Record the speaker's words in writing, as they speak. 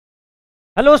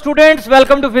Hello students,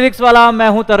 welcome to physics वाला। मैं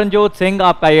हूं तरनजोत सिंह,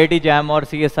 आपका IIT जैम और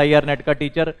CSIR नेट का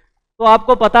टीचर। तो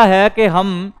आपको पता है कि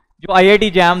हम जो IIT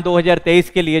जैम 2023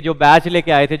 के लिए जो बैच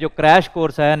लेके आए थे, जो क्रैश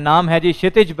कोर्स है, नाम है जी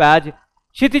क्षितिज बैच।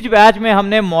 क्षितिज बैच में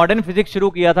हमने मॉडर्न फिजिक्स शुरू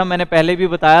किया था। मैंने पहले भी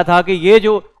बताया था कि ये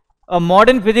जो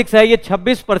मॉडर्न फिजिक्स है ये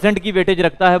 26% की वेटेज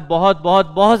रखता है। बहुत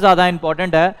बहुत बहुत ज़्यादा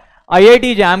इंपॉर्टेंट है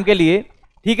IIT जैम के लिए,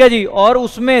 ठीक है जी। और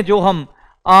उसमें जो हम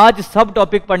आज सब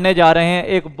टॉपिक पढ़ने जा रहे हैं,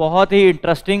 एक बहुत ही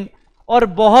इंटरेस्टिंग और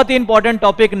बहुत ही इंपॉर्टेंट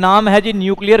टॉपिक, नाम है जी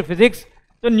न्यूक्लियर फिजिक्स।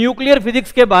 तो न्यूक्लियर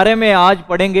फिजिक्स के बारे में आज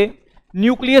पढ़ेंगे।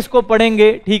 न्यूक्लियस को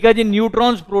पढ़ेंगे, ठीक है जी,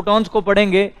 न्यूट्रॉन्स प्रोटॉन्स को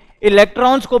पढ़ेंगे,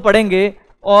 इलेक्ट्रॉन्स को पढ़ेंगे।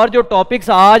 और जो टॉपिक्स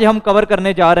आज हम कवर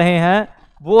करने जा रहे हैं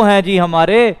वो हैं जी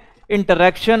हमारे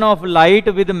interaction of light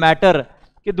with matter.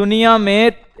 कि दुनिया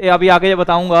में, अभी आगे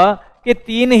बताऊंगा कि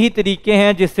 3 ही तरीके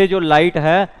हैं जिससे जो लाइट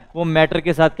है वो मैटर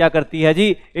के साथ क्या करती है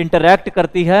जी, इंटरैक्ट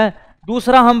करती है।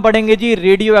 दूसरा हम पढ़ेंगे जी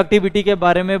रेडियो एक्टिविटी के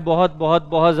बारे में, बहुत बहुत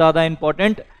बहुत ज़्यादा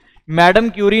इंपॉर्टेंट। मैडम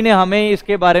क्यूरी ने हमें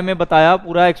इसके बारे में बताया,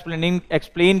 पूरा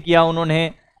एक्सप्लेन किया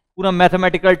उन्होंने, पूरा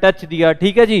मैथमेटिकल टच दिया,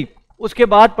 ठीक है जी। उसके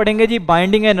बाद पढ़ेंगे जी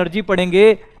बाइंडिंग एनर्जी,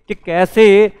 पढ़ेंगे कि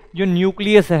कैसे जो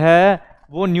न्यूक्लियस है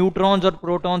वो न्यूट्रॉन्स और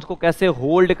प्रोटॉन्स को कैसे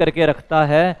होल्ड करके रखता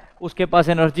है, उसके पास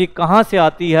एनर्जी कहाँ से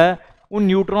आती है उन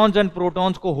न्यूट्रॉन्स एंड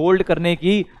प्रोटॉन्स को होल्ड करने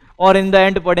की। और इन द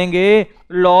एंड पढ़ेंगे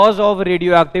laws of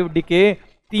radioactive decay.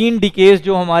 3 decays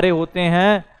जो हमारे होते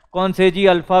हैं, कौन से जी,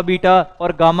 अल्फा, बीटा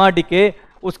और गामा डिके,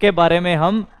 उसके बारे में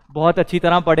हम बहुत अच्छी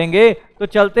तरह पढ़ेंगे। तो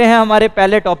चलते हैं हमारे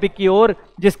पहले टॉपिक की ओर,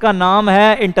 जिसका नाम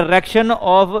है interaction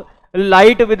of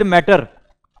light with matter.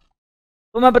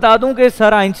 तो मैं बता दूं कि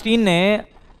सर आइंस्टीन ने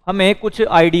हमें कुछ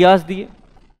आइडियाज़ दिए,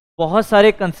 बहुत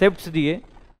सारे कंसेप्ट्स दिए,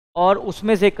 और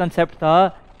उसमें से एक कंसेप्ट था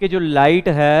कि जो लाइट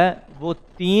है वो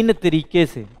 3 तरीके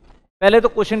से। पहले तो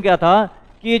क्वेश्चन क्या था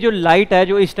कि ये जो लाइट है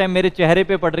जो इस टाइम मेरे चेहरे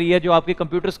पे पड़ रही है, जो आपकी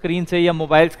कंप्यूटर स्क्रीन से या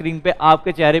मोबाइल स्क्रीन पे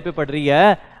आपके चेहरे पे पड़ रही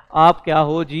है, आप क्या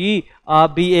हो जी,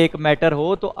 आप भी एक मैटर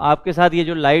हो। तो आपके साथ ये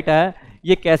जो लाइट है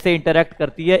ये कैसे इंटरेक्ट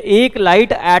करती है, एक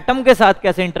लाइट एटम के साथ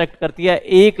कैसे इंटरेक्ट करती है,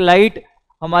 एक लाइट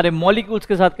हमारे मॉलिक्यूल्स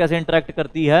के साथ कैसे इंटरेक्ट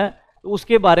करती है, तो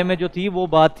उसके बारे में जो थी वो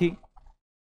बात थी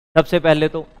सबसे पहले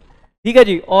तो, ठीक है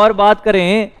जी। और बात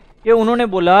करें कि उन्होंने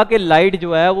बोला कि लाइट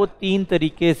जो है वो 3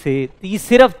 तरीके से,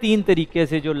 सिर्फ 3 तरीके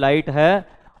से जो लाइट है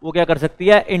वो क्या कर सकती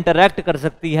है, इंटरैक्ट कर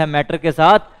सकती है मैटर के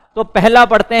साथ। तो पहला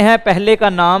पढ़ते हैं, पहले का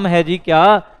नाम है जी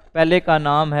क्या, पहले का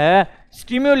नाम है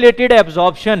स्टिम्युलेटेड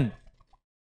एब्जॉर्प्शन।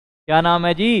 क्या नाम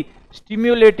है जी,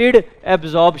 स्टिम्युलेटेड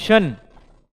एब्जॉर्प्शन।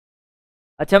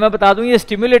 अच्छा मैं बता दूं ये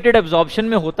स्टिम्युलेटेड एब्जॉर्प्शन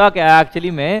में होता क्या है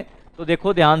एक्चुअली में, तो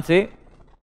देखो ध्यान से,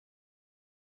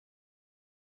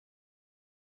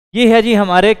 ये है जी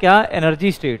हमारे क्या,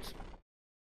 एनर्जी स्टेट्स।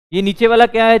 ये नीचे वाला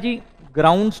क्या है जी,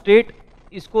 ग्राउंड स्टेट।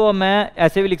 इसको मैं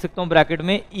ऐसे भी लिख सकता हूं ब्रैकेट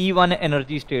में, E1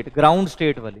 energy state, ground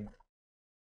state वाली।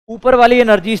 ऊपर वाली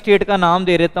एनर्जी स्टेट का नाम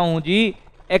दे देता हूं जी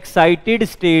एक्साइटेड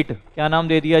स्टेट। क्या नाम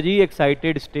दे दिया जी,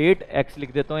 एक्साइटेड स्टेट, एक्स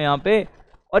लिख देता हूं यहां पे।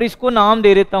 और इसको नाम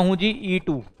दे देता हूं जी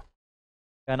E2।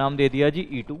 क्या नाम दे दिया जी,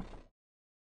 E2।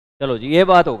 चलो जी, ये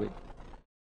बात हो गई।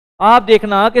 आप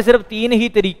देखना कि सिर्फ 3 ही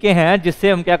तरीके हैं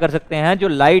जिससे हम क्या कर सकते हैं, जो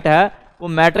लाइट है वो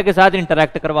मैटर के साथ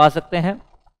इंटरैक्ट करवा सकते हैं,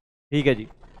 ठीक है जी।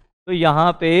 तो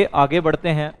यहाँ पे आगे बढ़ते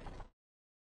हैं,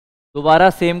 दोबारा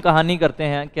सेम कहानी करते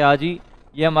हैं। क्या जी,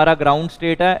 ये हमारा ग्राउंड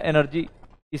स्टेट है, एनर्जी,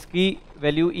 इसकी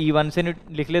वैल्यू E1 से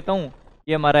लिख लेता हूँ।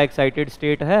 ये हमारा एक्साइटेड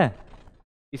स्टेट है,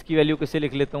 इसकी वैल्यू किससे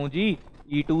लिख लेता हूँ जी,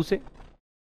 E2 से।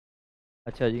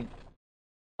 अच्छा जी,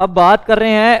 अब बात कर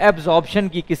रहे हैं एब्जॉर्प्शन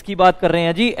की। किसकी बात कर रहे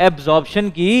हैं जी, एब्जॉर्प्शन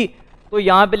की। तो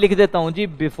यहां पे लिख देता हूं जी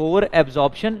बिफोर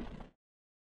एब्जॉर्प्शन,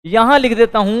 यहां लिख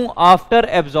देता हूं आफ्टर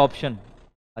एब्जॉर्प्शन।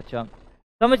 अच्छा,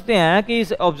 समझते हैं कि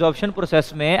इस एब्जॉर्प्शन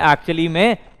प्रोसेस में एक्चुअली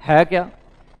में है क्या,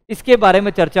 इसके बारे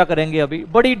में चर्चा करेंगे, अभी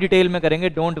बड़ी डिटेल में करेंगे,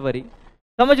 डोंट वरी।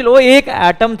 समझ लो एक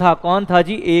एटम था, कौन था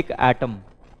जी, एक एटम।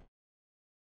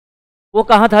 वो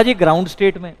कहां था जी, ग्राउंड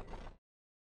स्टेट में।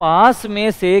 पास में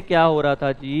से क्या हो रहा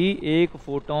था जी, एक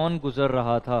फोटोन गुजर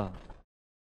रहा था।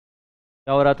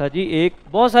 क्या हो रहा था जी, एक,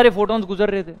 बहुत सारे फोटॉन्स गुजर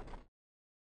रहे थे।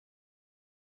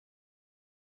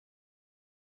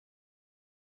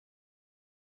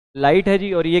 लाइट है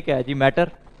जी, और ये क्या है जी,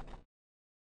 मैटर।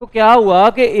 तो क्या हुआ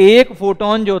कि एक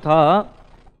फोटोन जो था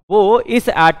वो इस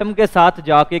एटम के साथ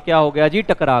जाके क्या हो गया जी,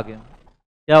 टकरा गया।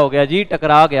 क्या हो गया जी,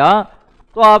 टकरा गया।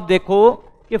 तो आप देखो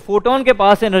कि फोटोन के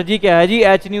पास एनर्जी क्या है जी,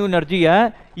 h न्यू एनर्जी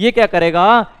है। ये क्या करेगा,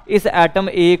 इस एटम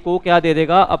ए को क्या दे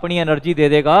देगा, अपनी एनर्जी दे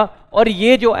देगा। और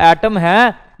ये जो एटम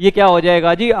है ये क्या हो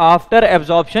जाएगा जी, आफ्टर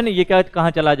एब्जॉर्प्शन, ये क्या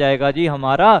कहाँ चला जाएगा जी,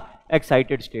 हमारा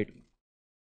एक्साइटेड स्टेट में।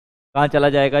 कहाँ चला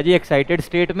जाएगा जी, एक्साइटेड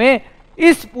स्टेट में।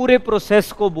 इस पूरे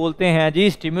प्रोसेस को बोलते हैं जी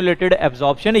स्टिम्युलेटेड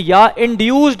एब्जॉर्प्शन या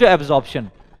इंड्यूस्ड एब्जॉर्प्शन।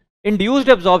 इंड्यूस्ड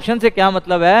एब्जॉर्प्शन से क्या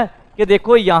मतलब है कि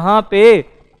देखो यहाँ पे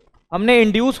हमने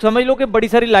इंड्यूस, समझ लो कि बड़ी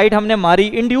सारी लाइट हमने मारी,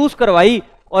 इंड्यूस करवाई,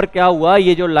 और क्या हुआ,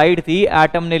 ये जो लाइट थी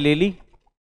एटम ने ले ली,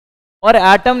 और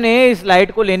एटम ने इस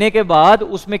लाइट को लेने के बाद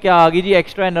उसमें क्या आ गई जी,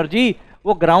 एक्स्ट्रा एनर्जी,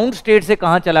 वो ग्राउंड स्टेट से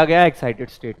कहां चला गया, एक्साइटेड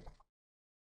स्टेट।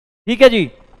 ठीक है जी।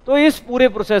 तो इस पूरे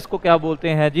प्रोसेस को क्या बोलते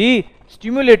हैं जी,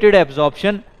 स्टिम्युलेटेड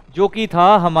एब्जॉर्प्शन, जो कि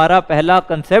था हमारा पहला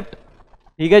कंसेप्ट।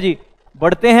 ठीक है जी,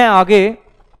 बढ़ते हैं आगे।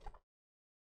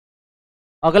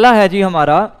 अगला है जी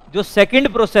हमारा जो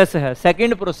सेकंड प्रोसेस है,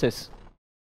 सेकंड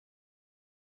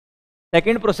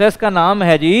प्रोसेस का नाम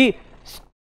है जी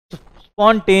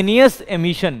स्पॉन्टेनियस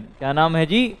एमिशन। क्या नाम है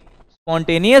जी,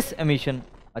 स्पॉन्टेनियस एमिशन।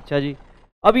 अच्छा जी,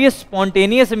 अब ये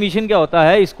स्पॉन्टेनियस एमिशन क्या होता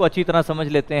है, इसको अच्छी तरह समझ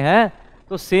लेते हैं।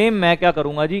 तो सेम मैं क्या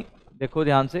करूंगा जी, देखो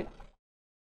ध्यान से,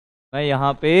 मैं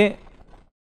यहाँ पे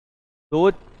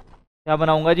दो क्या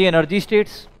बनाऊंगा जी, एनर्जी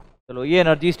स्टेट्स। चलो ये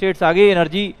एनर्जी स्टेट्स आ गई।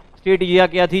 एनर्जी स्टेट ये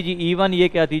क्या थी जी, E1, ये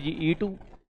क्या थी जी E2,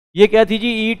 ये क्या थी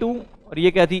जी E2, और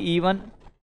ये क्या थी E1।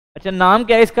 अच्छा, नाम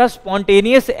क्या है इसका,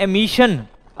 स्पॉन्टेनियस एमिशन।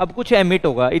 अब कुछ एमिट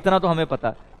होगा, इतना तो हमें पता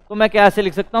है। तो मैं क्या ऐसे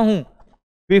लिख सकता हूं,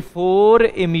 before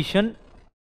emission,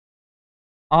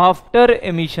 after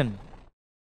emission,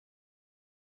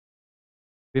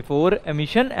 before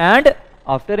emission and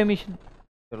after emission.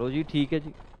 चलो जी ठीक है जी।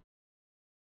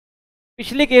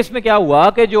 पिछले केस में क्या हुआ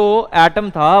कि जो एटम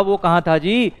था वो कहां था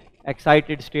जी,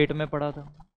 एक्साइटेड स्टेट में पड़ा था।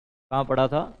 कहां पड़ा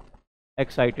था,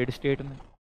 एक्साइटेड स्टेट में।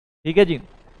 ठीक है जी,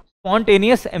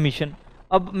 स्पॉन्टेनियस एमिशन।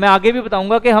 अब मैं आगे भी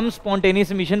बताऊंगा कि हम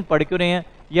स्पॉन्टेनियस एमिशन पढ़ क्यों रहे हैं,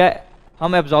 या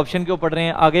हम एब्जॉर्प्शन क्यों पढ़ रहे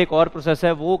हैं। आगे एक और प्रोसेस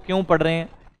है वो क्यों पढ़ रहे हैं,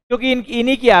 क्योंकि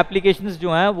इन्हीं की एप्लीकेशंस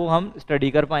जो हैं वो हम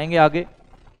स्टडी कर पाएंगे आगे।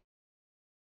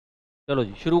 चलो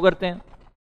जी शुरू करते हैं।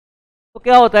 तो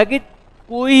क्या होता है कि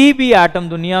कोई भी एटम,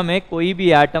 दुनिया में कोई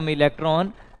भी एटम,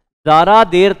 इलेक्ट्रॉन ज़्यादा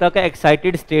देर तक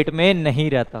एक्साइटेड स्टेट में नहीं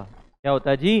रहता। क्या होता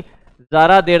है जी,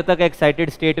 ज़्यादा देर तक एक्साइटेड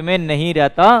स्टेट में नहीं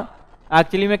रहता।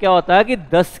 एक्चुअली में क्या होता है कि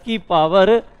 10 की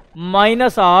पावर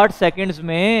 -8 सेकेंड्स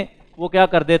में वो क्या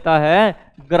कर देता है,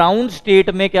 ग्राउंड स्टेट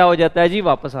में क्या हो जाता है जी,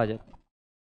 वापस आ जाता है।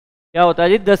 क्या होता है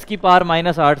जी, 10 की पावर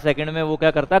 -8 सेकेंड में वो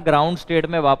क्या करता है, ग्राउंड स्टेट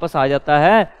में वापस आ जाता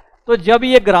है। तो जब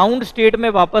ये ग्राउंड स्टेट में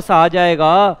वापस आ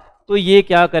जाएगा तो ये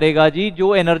क्या करेगा जी,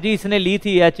 जो एनर्जी इसने ली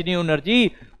थी, h न्यू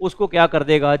एनर्जी, उसको क्या कर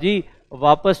देगा जी,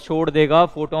 वापस छोड़ देगा,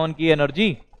 फोटोन की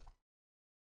एनर्जी।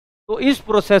 तो इस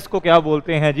प्रोसेस को क्या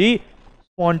बोलते हैं जी,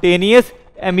 स्पॉन्टेनियस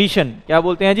एमिशन। क्या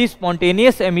बोलते हैं जी,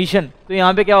 स्पॉन्टेनियस एमिशन। तो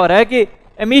यहां पे क्या हो रहा है कि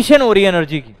एमिशन हो रही है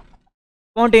एनर्जी की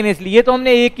स्पॉन्टेनियसली। ये तो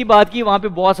हमने एक की बात की, वहां पे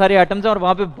बहुत सारे एटम्स हैं और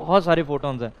वहां पे बहुत सारे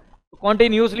फोटॉन्स हैं, तो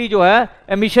कॉन्टिन्यूसली जो है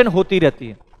एमिशन होती रहती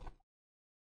है।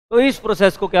 तो इस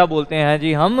प्रोसेस को क्या बोलते हैं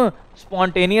जी हम,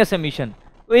 स्पॉन्टेनियस एमिशन।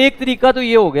 तो एक तरीका तो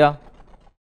ये हो गया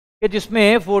कि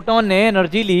जिसमें फोटोन ने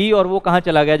एनर्जी ली और वो कहाँ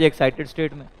चला गया जी, एक्साइटेड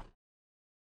स्टेट में।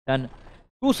 डन।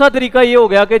 दूसरा तरीका ये हो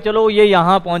गया कि चलो ये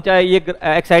यहाँ पहुंचा है, ये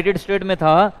एक्साइटेड स्टेट में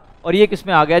था और ये किस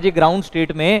में आ गया जी, ग्राउंड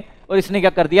स्टेट में, और इसने क्या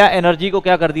कर दिया, एनर्जी को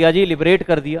क्या कर दिया जी, लिबरेट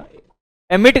कर दिया,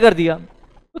 एमिट कर दिया।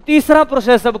 तो तीसरा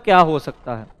प्रोसेस अब क्या हो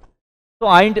सकता है। तो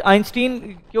आइंस्टीन,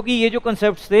 क्योंकि ये जो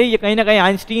कॉन्सेप्ट्स थे ये कहीं ना कहीं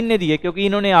आइंस्टीन ने दिए, क्योंकि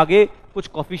इन्होंने आगे कुछ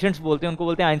कॉफिशिएंट्स बोलते हैं, उनको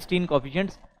बोलते हैं आइंस्टीन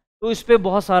कॉफिशिएंट्स। तो इस पे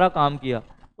बहुत सारा काम किया।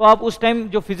 तो आप उस टाइम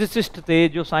जो फिजिसिस्ट थे,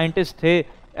 जो साइंटिस्ट थे,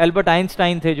 एल्बर्ट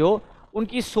आइंस्टाइन थे, जो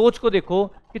उनकी सोच को देखो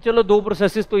कि चलो 2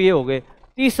 प्रोसेसेस तो ये हो गए,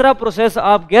 तीसरा प्रोसेस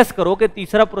आप गैस करो कि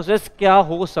तीसरा प्रोसेस क्या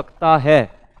हो सकता है,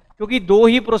 क्योंकि 2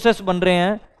 ही प्रोसेस बन रहे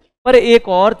हैं, पर एक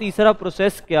और तीसरा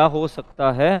प्रोसेस क्या हो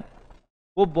सकता है,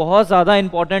 वो बहुत ज़्यादा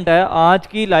इंपॉर्टेंट है आज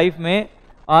की लाइफ में।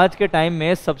 आज के टाइम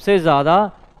में सबसे ज़्यादा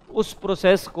उस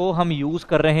प्रोसेस को हम यूज़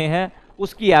कर रहे हैं,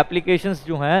 उसकी एप्लीकेशंस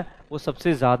जो हैं वो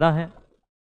सबसे ज़्यादा हैं।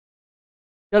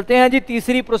 चलते हैं जी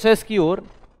तीसरी प्रोसेस की ओर।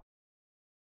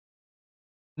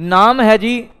 नाम है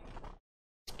जी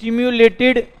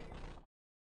स्टिम्युलेटेड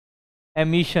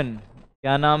एमिशन।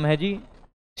 क्या नाम है जी,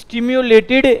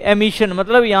 स्टिम्युलेटेड एमिशन,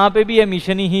 मतलब यहाँ पे भी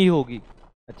एमिशन ही होगी।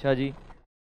 अच्छा जी,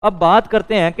 अब बात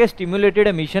करते हैं कि स्टिम्युलेटेड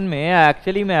एमिशन में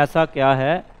एक्चुअली में ऐसा क्या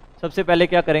है। सबसे पहले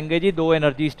क्या करेंगे जी, 2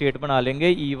 एनर्जी स्टेट बना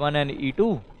लेंगे, E1 एंड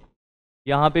E2।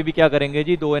 यहाँ पे भी क्या करेंगे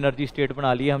जी, 2 एनर्जी स्टेट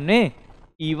बना लिए हमने,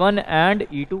 E1 एंड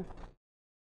E2।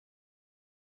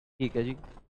 ठीक है जी,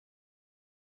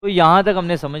 तो यहाँ तक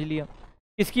हमने समझ लिया।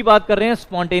 किसकी बात कर रहे हैं,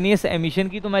 स्पॉन्टेनियस एमिशन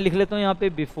की। तो मैं लिख लेता हूँ यहाँ पे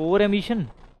before emission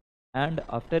and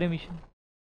after emission.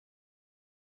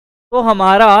 तो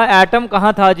हमारा एटम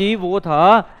कहाँ था जी, वो था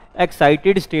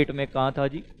एक्साइटेड स्टेट में। कहाँ था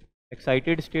जी,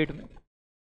 एक्साइटेड स्टेट में।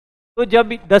 तो जब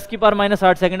 10 की पावर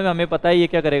 -8 सेकंड में हमें पता है ये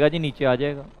क्या करेगा जी, नीचे आ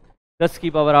जाएगा। 10 की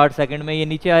पावर 8 सेकंड में ये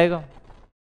नीचे आएगा।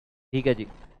 ठीक है जी,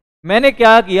 मैंने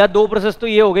क्या किया, 2 प्रोसेस तो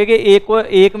ये हो गए कि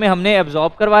एक में हमने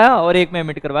एब्जॉर्ब करवाया और एक में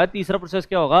एमिट करवाया। तीसरा प्रोसेस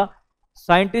क्या होगा,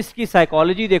 साइंटिस्ट की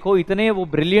साइकोलॉजी देखो, इतने वो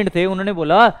ब्रिलियंट थे, उन्होंने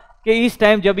बोला कि इस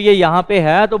टाइम जब ये यहाँ पे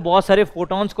है तो बहुत सारे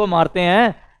फोटॉन्स को मारते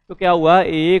हैं, तो क्या हुआ,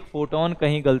 एक फोटोन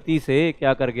कहीं गलती से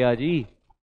क्या कर गया जी,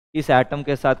 इस एटम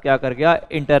के साथ क्या कर गया,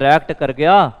 इंटरैक्ट कर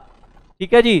गया।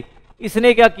 ठीक है जी,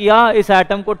 इसने क्या किया, इस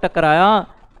एटम को टकराया।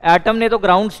 एटम ने तो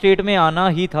ग्राउंड स्टेट में आना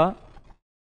ही था।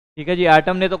 ठीक है जी,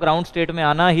 एटम ने तो ग्राउंड स्टेट में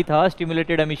आना ही था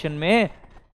स्टिमुलेटेड एमिशन में।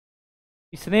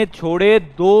 इसने छोड़े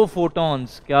दो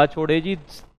फोटॉन्स, क्या छोड़े जी,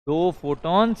 दो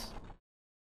फोटॉन्स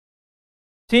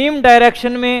सेम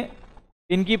डायरेक्शन में,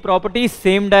 इनकी प्रॉपर्टी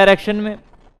सेम डायरेक्शन में,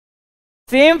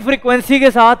 सेम फ्रीक्वेंसी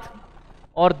के साथ,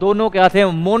 और दोनों क्या थे,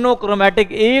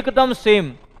 मोनोक्रोमैटिक, एकदम सेम।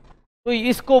 तो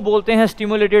इसको बोलते हैं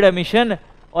स्टिमुलेटेड एमिशन।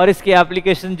 और इसकी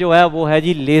एप्लीकेशन जो है वो है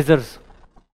जी लेजर्स।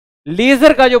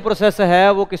 लेजर का जो प्रोसेस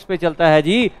है वो किस पे चलता है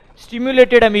जी,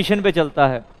 स्टिमुलेटेड एमिशन पे चलता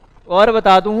है। और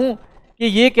बता दूं कि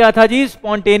ये क्या था जी,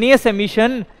 स्पॉन्टेनियस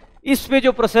एमिशन। इस पे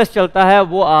जो प्रोसेस चलता है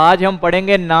वो आज हम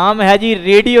पढ़ेंगे, नाम है जी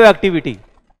रेडियो एक्टिविटी।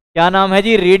 क्या नाम है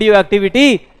जी, रेडियो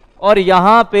एक्टिविटी। और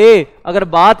यहां पे अगर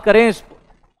बात करें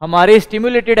हमारे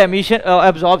स्टिमुलेटेड एमिशन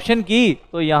एब्जॉर्प्शन की,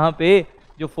 तो यहाँ पे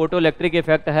जो फोटो इलेक्ट्रिक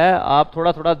इफेक्ट है आप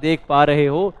थोड़ा थोड़ा देख पा रहे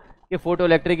हो कि फोटो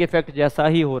इलेक्ट्रिक इफेक्ट जैसा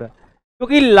ही हो रहा है,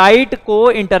 क्योंकि लाइट को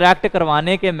इंटरैक्ट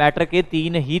करवाने के मैटर के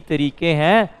तीन ही तरीके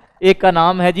हैं। एक का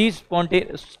नाम है जी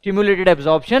स्टिमुलेटेड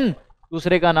एब्जॉर्प्शन,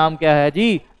 दूसरे का नाम क्या है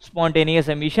जी, स्पॉन्टेनियस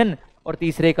एमिशन, और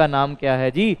तीसरे का नाम क्या है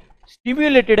जी,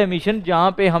 स्टिमुलेटेड एमिशन,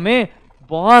 जहां पे हमें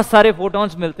बहुत सारे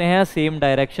फोटॉन्स मिलते हैं सेम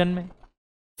डायरेक्शन में,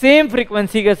 सेम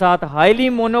फ्रीक्वेंसी के साथ, हाईली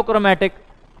मोनोक्रोमैटिक।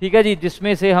 ठीक है जी,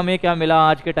 जिसमें से हमें क्या मिला,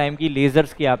 आज के टाइम की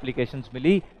लेजर्स की एप्लीकेशंस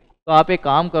मिली। तो आप एक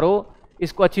काम करो,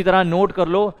 इसको अच्छी तरह नोट कर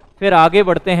लो, फिर आगे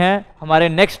बढ़ते हैं हमारे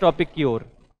नेक्स्ट टॉपिक की ओर।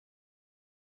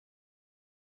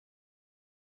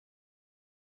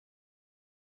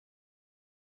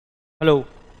 हेलो,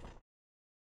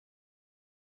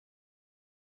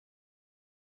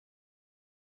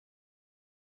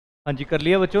 हाँ जी, कर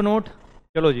लिया बच्चों नोट।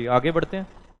 चलो जी आगे बढ़ते हैं।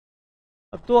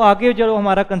 अब तो आगे जो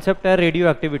हमारा कंसेप्ट है रेडियो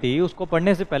एक्टिविटी, उसको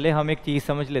पढ़ने से पहले हम एक चीज़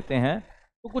समझ लेते हैं।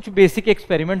 तो कुछ बेसिक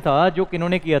एक्सपेरिमेंट था जो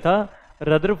किन्होंने किया था,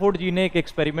 रदरफोर्ड जी ने एक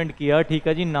एक्सपेरिमेंट किया। ठीक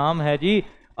है जी, नाम है जी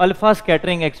अल्फा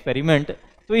स्कैटरिंग एक्सपेरिमेंट।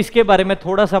 तो इसके बारे में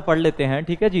थोड़ा सा पढ़ लेते हैं।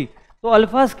 ठीक है जी, तो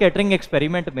अल्फा स्कैटरिंग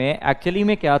एक्सपेरिमेंट में एक्चुअली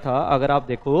में क्या था, अगर आप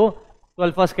देखो तो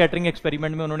अल्फा स्कैटरिंग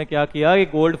एक्सपेरिमेंट में उन्होंने क्या किया कि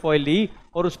गोल्ड फॉइल ली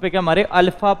और उस पर क्या हमारे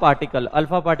अल्फा पार्टिकल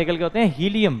क्या होते हैं,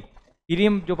 हीलियम।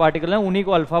 हीलियम जो पार्टिकल हैं उन्हीं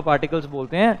को अल्फा पार्टिकल्स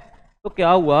बोलते हैं। तो क्या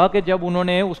हुआ कि जब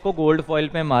उन्होंने उसको गोल्ड फॉइल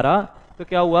पे मारा तो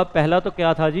क्या हुआ, पहला तो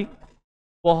क्या था जी,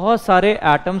 बहुत सारे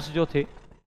एटम्स जो थे,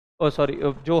 सॉरी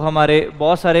जो हमारे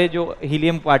बहुत सारे जो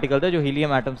हीलियम पार्टिकल थे, जो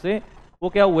हीलियम एटम्स थे, वो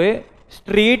क्या हुए,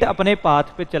 स्ट्रेट अपने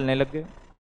पाथ पे चलने लग गए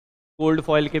गोल्ड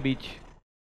फॉइल के बीच।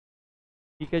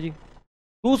 ठीक है जी,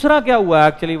 दूसरा क्या हुआ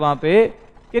एक्चुअली वहां पे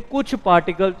कि कुछ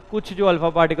पार्टिकल, कुछ जो अल्फा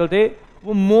पार्टिकल थे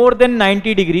वो more than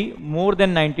 90 degree, more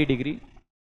than 90 degree,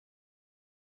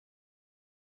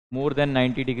 more than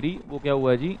 90 degree वो क्या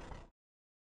हुआ जी,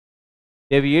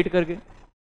 डेविएट करके।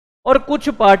 और कुछ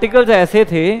पार्टिकल्स ऐसे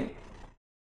थे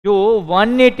जो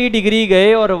 180 डिग्री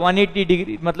गए और 180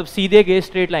 डिग्री मतलब सीधे गए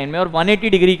स्ट्रेट लाइन में, और 180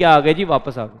 डिग्री क्या आ गए जी,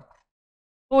 वापस आ गए।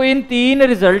 तो इन तीन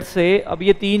रिजल्ट से, अब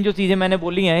ये तीन जो चीजें मैंने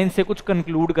बोली हैं इनसे कुछ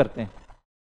कंक्लूड करते हैं।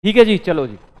 ठीक है जी, चलो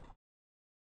जी,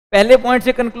 पहले पॉइंट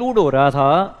से कंक्लूड हो रहा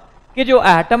था कि जो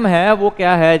एटम है वो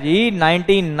क्या है जी,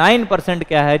 99%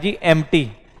 क्या है जी, एम्प्टी।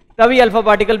 तभी अल्फा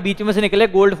पार्टिकल बीच में से निकले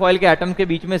गोल्ड फॉइल के एटम के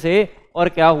बीच में से, और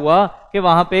क्या हुआ कि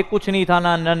वहां पे कुछ नहीं था,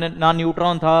 ना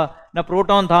न्यूट्रॉन था, ना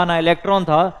प्रोटॉन था, ना इलेक्ट्रॉन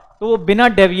था। तो वो बिना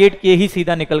डेविएट किए ही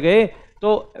सीधा निकल गए।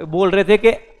 तो बोल रहे थे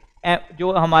कि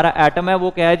जो हमारा एटम है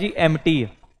वो क्या है जी, एम्प्टी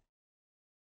है।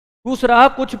 दूसरा,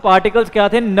 कुछ पार्टिकल्स क्या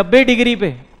थे, 90 डिग्री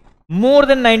पे, मोर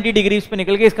देन 90 डिग्री पे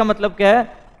निकल गए। इसका मतलब क्या है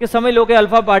कि समझ लो कि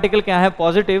अल्फा पार्टिकल क्या है,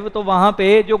 पॉजिटिव। तो वहां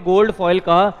पे जो गोल्ड फॉइल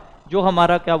का जो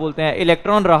हमारा क्या बोलते हैं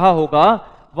इलेक्ट्रॉन रहा होगा,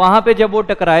 वहां पे जब वो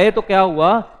टकराए तो क्या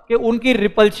हुआ कि उनकी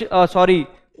रिपल्श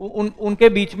उनके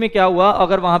बीच में क्या हुआ,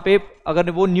 अगर वहां पे अगर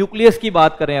वो न्यूक्लियस की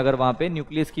बात करें, अगर वहां पे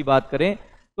न्यूक्लियस की बात करें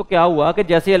तो क्या हुआ कि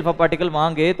जैसे अल्फा पार्टिकल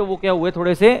वहां गए तो वो क्या हुए,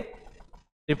 थोड़े से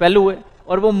रिपेल हुए,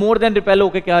 और वो मोर देन रिपेल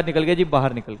होके क्या निकल गए जी,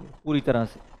 बाहर निकल गए पूरी तरह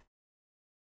से।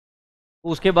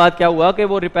 उसके बाद क्या हुआ कि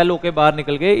वो रिपेल होके बाहर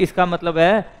निकल गए। इसका मतलब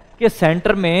है कि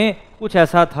सेंटर में कुछ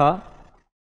ऐसा था।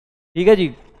 ठीक है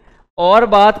जी, और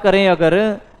बात करें अगर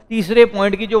तीसरे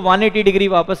पॉइंट की, जो 180 डिग्री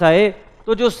वापस आए,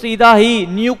 तो जो सीधा ही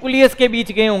न्यूक्लियस के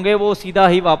बीच गए होंगे वो सीधा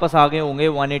ही वापस आ गए होंगे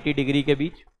 180 डिग्री के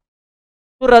बीच।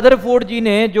 तो रदरफोर्ड जी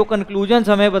ने जो कंक्लूजन्स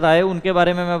हमें बताए उनके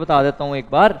बारे में मैं बता देता हूं एक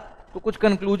बार। तो कुछ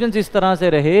कंक्लूजन्स इस तरह से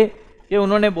रहे कि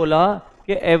उन्होंने बोला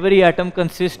कि every atom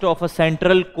consist of a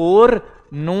central core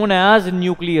known as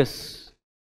nucleus.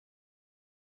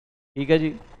 ठीक है जी,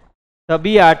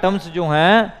 सभी एटम्स जो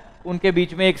हैं उनके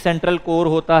बीच में एक सेंट्रल कोर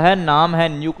होता है, नाम है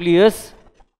न्यूक्लियस।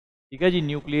 ठीक है जी,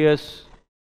 न्यूक्लियस।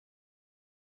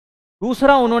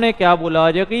 दूसरा उन्होंने क्या बोला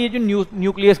जो कि ये जो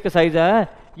न्यूक्लियस का साइज है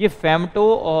ये फेम्टो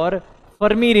और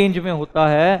फर्मी रेंज में होता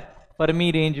है। फर्मी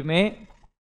रेंज में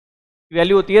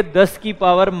वैल्यू होती है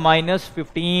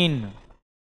 10⁻⁻15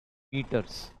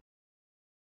 मीटर्स।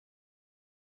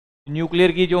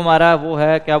 न्यूक्लियर की जो हमारा वो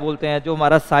है क्या बोलते हैं, जो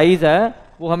हमारा साइज है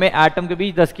वो हमें एटम के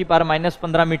बीच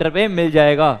 10⁻⁻15 मीटर पे मिल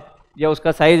जाएगा, या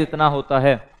उसका साइज इतना होता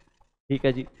है। ठीक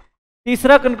है जी।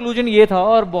 तीसरा कंक्लूजन ये था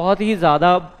और बहुत ही ज़्यादा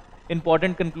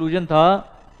इंपॉर्टेंट कंक्लूजन था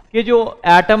कि जो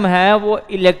एटम है वो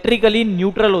इलेक्ट्रिकली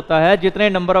न्यूट्रल होता है। जितने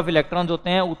नंबर ऑफ इलेक्ट्रॉन्स होते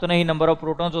हैं उतने ही नंबर ऑफ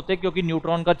प्रोटॉन्स होते हैं, क्योंकि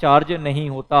न्यूट्रॉन का चार्ज नहीं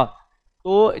होता।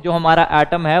 तो जो हमारा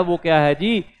एटम है वो क्या है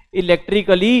जी,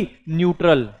 इलेक्ट्रिकली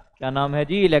न्यूट्रल। क्या नाम है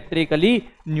जी, इलेक्ट्रिकली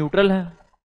न्यूट्रल है।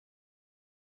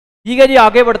 ठीक है जी,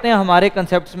 आगे बढ़ते हैं हमारे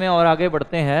कंसेप्ट्स में और आगे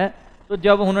बढ़ते हैं। तो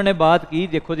जब उन्होंने बात की,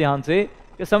 देखो ध्यान से,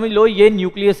 कि समझ लो ये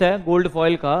न्यूक्लियस है गोल्ड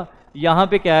फॉइल का, यहाँ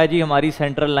पे क्या है जी हमारी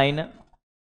सेंट्रल लाइन है।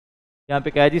 यहाँ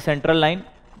पे क्या है जी सेंट्रल लाइन,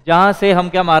 जहाँ से हम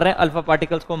क्या मार रहे हैं, अल्फा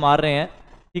पार्टिकल्स को मार रहे हैं।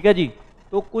 ठीक है जी।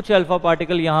 तो कुछ अल्फा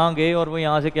पार्टिकल यहाँ गए और वो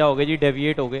यहाँ से क्या हो गए जी,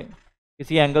 डेविएट हो गए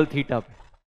किसी एंगल थीटा पे।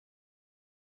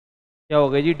 क्या हो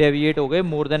गए जी, डेविएट हो गए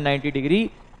मोर देन 90 डिग्री,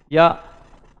 या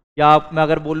मैं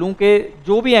अगर बोलूं कि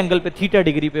जो भी एंगल पे थीटा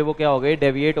डिग्री पे वो क्या हो गए,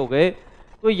 डेविएट हो गए।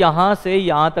 तो यहाँ से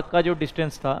यहाँ तक का जो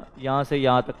डिस्टेंस था, यहाँ से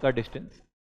यहाँ तक का डिस्टेंस,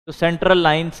 तो सेंट्रल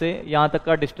लाइन से यहाँ तक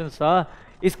का डिस्टेंस था,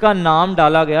 इसका नाम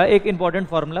डाला गया, एक इंपॉर्टेंट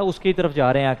फॉर्मूला उसकी तरफ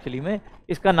जा रहे हैं एक्चुअली में,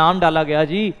 इसका नाम डाला गया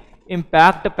जी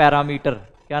इम्पैक्ट पैरामीटर।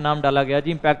 क्या नाम डाला गया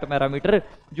जी, इम्पैक्ट पैरामीटर।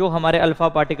 जो हमारे अल्फा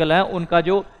पार्टिकल हैं उनका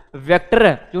जो वेक्टर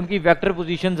है, जो उनकी वेक्टर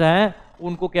पोजीशंस हैं,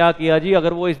 उनको क्या किया जी,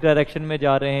 अगर वो इस डायरेक्शन में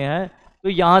जा रहे हैं तो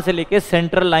यहाँ से लेके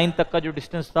सेंट्रल लाइन तक का जो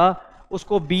डिस्टेंस था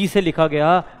उसको b से लिखा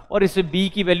गया। और इस b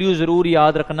की वैल्यू जरूर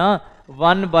याद रखना,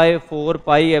 1/4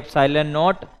 पाई एप्सिलॉन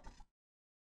नॉट।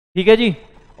 ठीक है जी।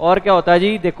 और क्या होता है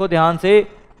जी, देखो ध्यान से,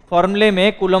 फॉर्मूले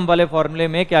में, कूलम वाले फॉर्मूले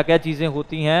में क्या क्या चीजें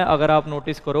होती हैं अगर आप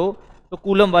नोटिस करो तो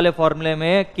कूलम वाले फॉर्मूले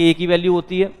में k की वैल्यू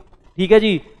होती है। ठीक है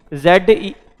जी।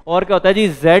 z, और क्या होता है जी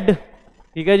z,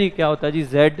 ठीक है जी, क्या होता है जी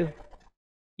z,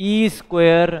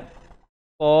 e²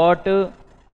 कॉट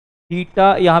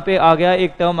थीटा, यहाँ पे आ गया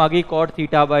एक टर्म आ गई कॉट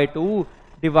θ/2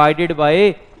 डिवाइडेड बाय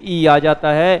ई आ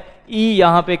जाता है। ई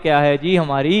यहाँ पे क्या है जी,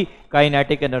 हमारी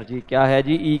काइनेटिक एनर्जी। क्या है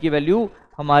जी, ई की वैल्यू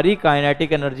हमारी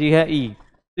काइनेटिक एनर्जी है ई।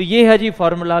 तो ये है जी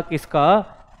फॉर्मूला किसका,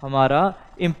 हमारा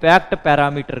इम्पैक्ट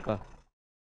पैरामीटर का।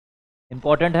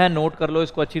 इंपॉर्टेंट है, नोट कर लो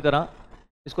इसको अच्छी तरह,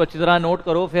 इसको अच्छी तरह नोट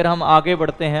करो। फिर हम आगे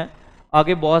बढ़ते हैं,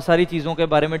 आगे बहुत सारी चीज़ों के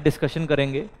बारे में डिस्कशन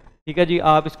करेंगे। ठीक है जी,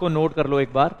 आप इसको नोट कर लो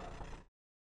एक बार।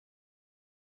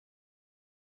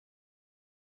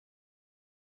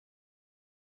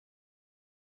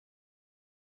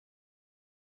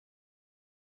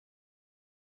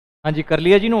 हाँ जी, कर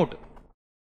लिया जी नोट।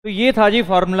 तो ये था जी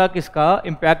फॉर्मूला किसका,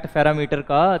 इम्पैक्ट पैरामीटर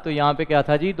का। तो यहाँ पे क्या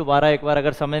था जी, दोबारा एक बार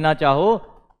अगर समझना चाहो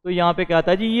तो यहाँ पे क्या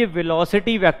था जी, ये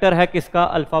वेलोसिटी वेक्टर है किसका,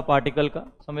 अल्फा पार्टिकल का।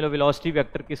 समझ लो वेलोसिटी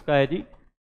वेक्टर किसका है जी,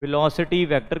 वेलोसिटी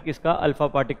वेक्टर किसका, अल्फा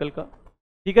पार्टिकल का।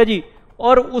 ठीक है जी।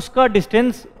 और उसका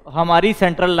डिस्टेंस हमारी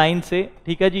सेंट्रल लाइन से,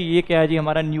 ठीक है जी, ये क्या है जी,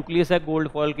 हमारा न्यूक्लियस है गोल्ड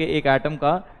फॉइल के एक एटम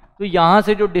का। तो यहाँ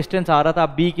से जो डिस्टेंस आ रहा था,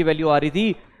 बी की वैल्यू आ रही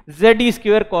थी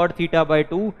z² कॉट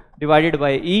θ/2 डिवाइडेड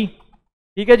बाय ई।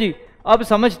 ठीक है जी। अब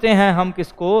समझते हैं हम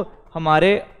किसको,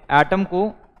 हमारे एटम को।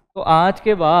 तो आज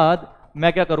के बाद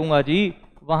मैं क्या करूंगा जी,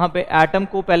 वहां पे एटम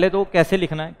को पहले तो कैसे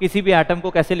लिखना है, किसी भी एटम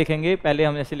को कैसे लिखेंगे, पहले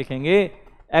हम ऐसे लिखेंगे,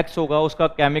 x होगा उसका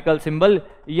केमिकल सिंबल,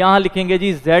 यहां लिखेंगे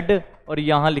जी z और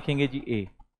यहां लिखेंगे जी a।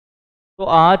 तो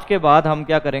आज के बाद हम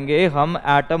क्या करेंगे, हम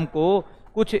एटम को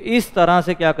कुछ इस तरह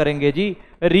से क्या करेंगे जी,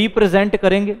 रिप्रेजेंट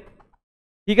करेंगे।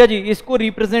 ठीक है जी। इसको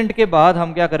रिप्रेजेंट के बाद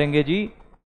हम क्या करेंगे जी,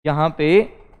 यहां पे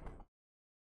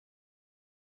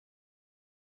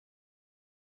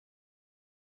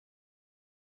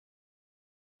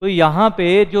तो यहाँ पे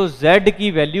जो z की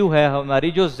वैल्यू है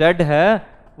हमारी, जो z है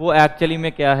वो एक्चुअली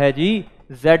में क्या है जी,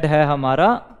 z है हमारा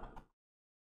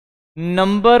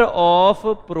नंबर ऑफ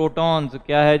प्रोटॉन्स।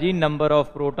 क्या है जी, नंबर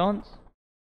ऑफ प्रोटॉन्स।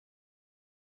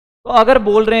 तो अगर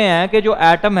बोल रहे हैं कि जो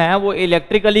एटम है वो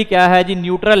इलेक्ट्रिकली क्या है जी,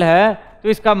 न्यूट्रल है, तो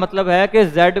इसका मतलब है कि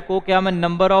z को क्या मैं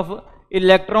नंबर ऑफ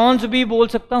इलेक्ट्रॉन्स भी बोल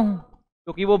सकता हूं,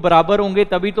 क्योंकि वो बराबर होंगे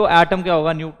तभी तो एटम क्या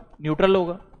होगा, न्यूट्रल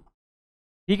होगा।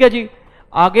 ठीक है जी।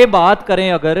 आगे बात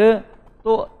करें अगर,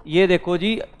 तो ये देखो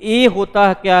जी, ए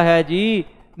होता क्या है जी,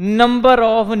 नंबर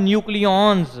ऑफ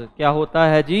न्यूक्लियॉन्स। क्या होता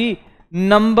है जी,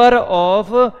 नंबर ऑफ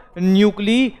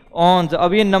न्यूक्लियॉन्स।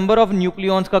 अब ये नंबर ऑफ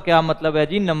न्यूक्लियॉन्स का क्या मतलब है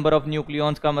जी, नंबर ऑफ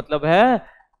न्यूक्लियॉन्स का मतलब है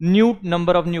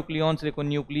नंबर ऑफ न्यूक्लियॉन्स, देखो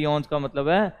न्यूक्लियॉन्स का मतलब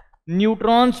है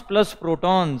न्यूट्रॉन्स प्लस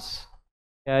प्रोटॉन्स।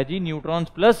 क्या है जी, न्यूट्रॉन्स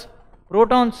प्लस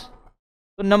प्रोटॉन्स।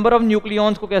 तो नंबर ऑफ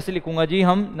न्यूक्लियॉन्स को कैसे लिखूंगा जी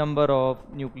हम, नंबर ऑफ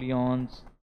न्यूक्लियॉन्स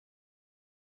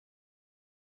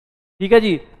ठीक है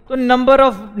जी। तो नंबर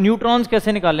ऑफ न्यूट्रॉन्स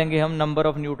कैसे निकालेंगे हम? नंबर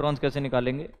ऑफ न्यूट्रॉन्स कैसे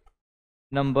निकालेंगे?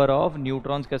 नंबर ऑफ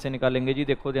न्यूट्रॉन्स कैसे निकालेंगे जी?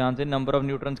 देखो ध्यान से, नंबर ऑफ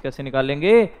न्यूट्रॉन्स कैसे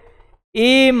निकालेंगे?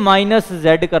 a माइनस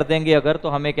जेड कर देंगे अगर, तो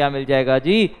हमें क्या मिल जाएगा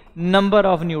जी? नंबर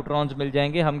ऑफ न्यूट्रॉन्स मिल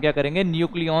जाएंगे। हम क्या करेंगे?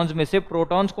 न्यूक्लियॉन्स में से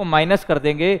प्रोटॉन्स को माइनस कर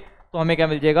देंगे, तो हमें क्या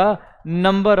मिल जाएगा?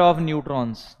 Number of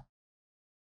neutrons.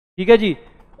 ठीक है जी।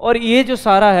 और ये जो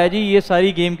सारा है जी, ये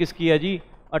सारी गेम किसकी है जी?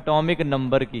 एटॉमिक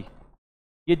नंबर की।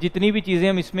 ये जितनी भी चीज़ें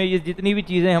हम इसमें, ये जितनी भी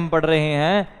चीज़ें हम पढ़ रहे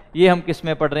हैं, ये हम किस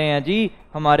में पढ़ रहे हैं जी?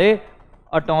 हमारे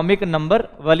एटॉमिक नंबर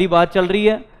वाली बात चल रही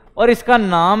है। और इसका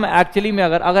नाम एक्चुअली में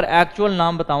अगर एक्चुअल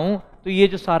नाम बताऊं, तो ये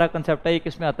जो सारा कंसेप्ट है ये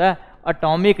किस में आता है?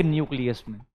 एटॉमिक न्यूक्लियस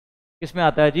में। किस में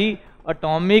आता है जी?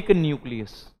 Atomic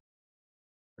nucleus.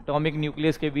 एटॉमिक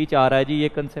न्यूक्लियस के बीच आ रहा है जी ये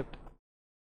कंसेप्ट।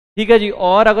 ठीक है जी।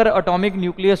 और अगर एटॉमिक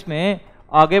न्यूक्लियस में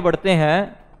आगे बढ़ते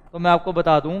हैं, तो मैं आपको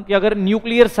बता दूं कि अगर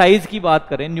न्यूक्लियर साइज की बात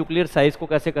करें, न्यूक्लियर साइज को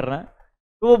कैसे करना है,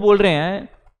 तो वो बोल रहे हैं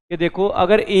कि देखो,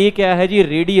 अगर ए क्या है जी?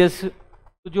 रेडियस।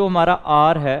 तो जो हमारा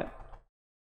आर है,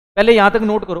 पहले यहां तक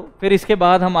नोट करो, फिर इसके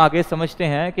बाद हम आगे समझते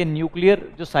हैं कि न्यूक्लियर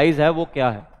जो साइज है वो क्या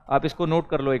है। आप इसको नोट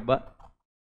कर लो एक बार।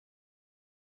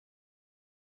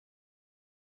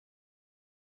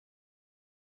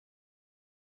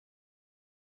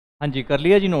 हाँ जी, कर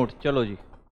लिया जी नोट। चलो जी,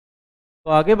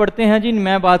 तो आगे बढ़ते हैं जी।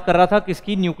 मैं बात कर रहा था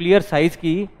किसकी? न्यूक्लियर साइज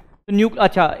की। तो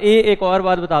अच्छा, एक और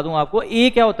बात बता दूं आपको। ए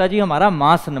क्या होता है जी? हमारा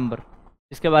मास नंबर,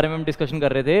 इसके बारे में हम डिस्कशन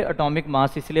कर रहे थे। एटॉमिक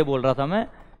मास इसलिए बोल रहा था मैं,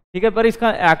 ठीक है। पर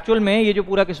इसका एक्चुअल में ये जो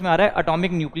पूरा किस में आ रहा है?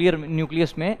 एटॉमिक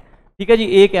न्यूक्लियस में। ठीक है जी।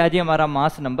 ए क्या है जी? हमारा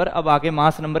मास नंबर। अब आगे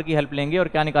मास नंबर की हेल्प लेंगे और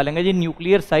क्या निकालेंगे जी?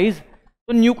 Nuclear size.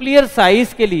 तो न्यूक्लियर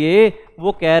साइज के लिए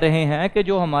वो कह रहे हैं कि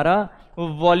जो हमारा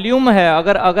वॉल्यूम है,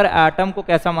 अगर एटम को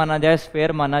कैसा माना जाए?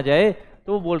 स्फेयर माना जाए,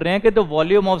 तो वो बोल रहे हैं कि द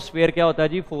वॉल्यूम ऑफ स्फेयर क्या होता है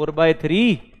जी?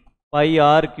 4/3 पाई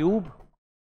आर क्यूब।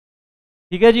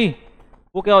 ठीक है जी।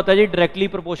 वो क्या होता है जी? डायरेक्टली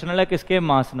प्रोपोर्शनल है किसके?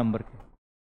 मास नंबर के।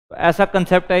 तो ऐसा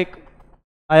कंसेप्ट एक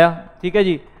आया। ठीक है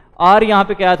जी। आर यहाँ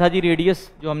पे क्या था जी?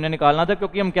 रेडियस जो हमने निकालना था,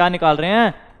 क्योंकि हम क्या निकाल रहे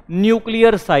हैं?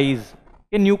 Nuclear size.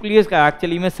 कि न्यूक्लियस का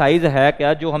एक्चुअली में साइज है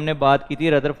क्या, जो हमने बात की थी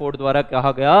रदरफोर्ड द्वारा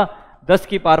कहा गया 10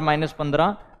 की पावर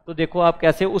 -15। तो देखो आप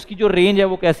कैसे उसकी जो रेंज है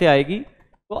वो कैसे आएगी।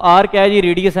 तो आर क्या है जी?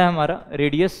 रेडियस है हमारा,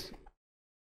 रेडियस।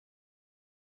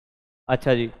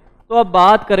 अच्छा जी। तो अब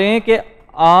बात करें कि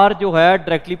आर जो है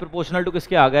डायरेक्टली प्रोपोर्शनल टू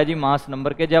किसके आ गया जी? मास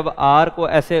नंबर के। जब आर को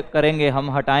ऐसे करेंगे,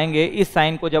 हम हटाएंगे, इस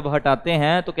साइन को जब हटाते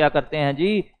हैं तो क्या करते हैं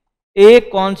जी?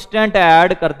 एक कांस्टेंट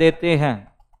ऐड कर देते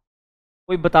हैं।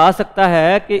 कोई बता सकता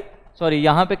है कि, सॉरी,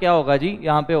 यहाँ पे क्या होगा जी?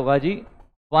 यहाँ पे होगा जी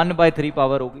 1/3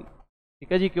 पावर होगी।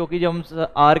 ठीक है जी। क्योंकि जब हम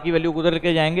आर की वैल्यू उधर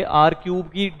लेके जाएंगे, आर क्यूब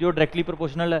की जो डायरेक्टली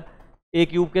प्रोपोर्शनल है ए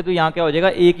क्यूब के, तो यहाँ क्या हो जाएगा?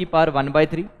 ए की पावर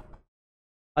 1/3।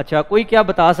 अच्छा, कोई क्या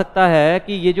बता सकता है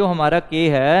कि ये जो हमारा के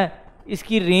है,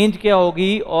 इसकी रेंज क्या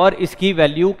होगी और इसकी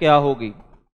वैल्यू क्या होगी?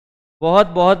 बहुत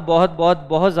बहुत बहुत बहुत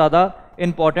बहुत ज़्यादा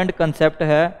इंपॉर्टेंट कंसेप्ट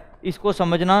है, इसको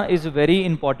समझना इज़ वेरी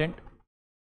इंपॉर्टेंट।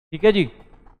 ठीक है जी।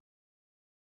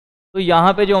 तो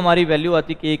यहाँ पे जो हमारी वैल्यू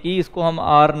आती के की, इसको हम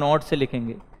R0 से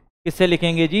लिखेंगे। किससे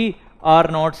लिखेंगे जी?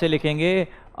 R0 से लिखेंगे।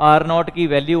 R0 की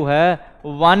वैल्यू है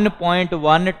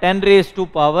 1.1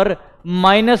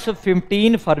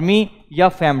 10⁻⁻15 फर्मी या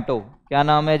फेम्टो। क्या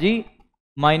नाम है जी?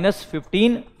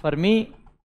 -15 फर्मी,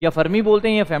 या फर्मी बोलते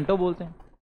हैं या फेम्टो बोलते हैं।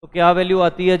 तो क्या वैल्यू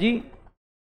आती है जी?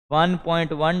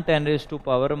 1.1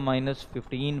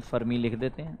 10⁻⁻15 फर्मी लिख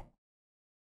देते हैं।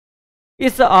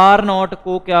 इस R0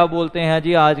 को क्या बोलते हैं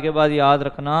जी? आज के बाद याद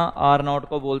रखना, R0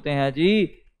 को बोलते हैं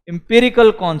जी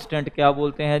एम्पिरिकल कांस्टेंट। क्या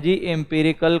बोलते हैं जी?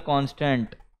 Empirical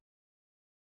constant.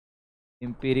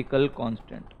 Empirical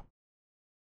constant.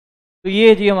 तो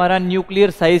ये जी हमारा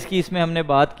न्यूक्लियर साइज की इसमें हमने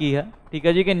बात की है। ठीक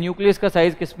है जी। कि न्यूक्लियस का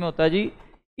साइज किस में होता है जी?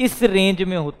 इस रेंज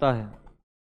में होता है।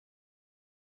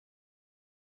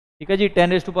 ठीक है जी।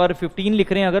 10⁻15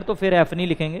 लिख रहे हैं अगर, तो फिर एफ नहीं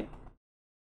लिखेंगे,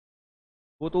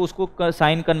 वो तो उसको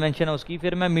साइन कन्वेंशन है उसकी,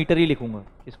 फिर मैं मीटर ही लिखूंगा।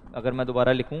 अगर मैं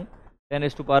दोबारा लिखूं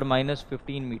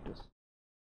 10⁻⁻15 मीटर्स।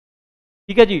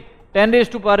 ठीक है जी।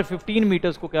 10⁻15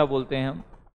 मीटर्स को क्या बोलते हैं हम?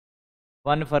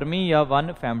 1 फर्मी या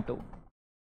 1 फेम्टो।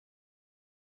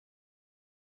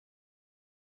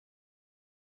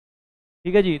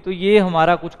 ठीक है जी। तो ये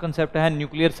हमारा कुछ कंसेप्ट है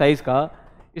न्यूक्लियर साइज का,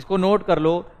 इसको नोट कर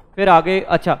लो। फिर आगे,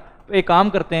 अच्छा, तो एक काम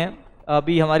करते हैं,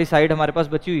 अभी हमारी साइड हमारे पास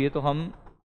बची हुई है, तो हम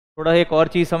थोड़ा एक और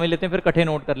चीज़ समझ लेते हैं, फिर इकट्ठे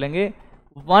नोट कर लेंगे।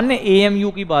 1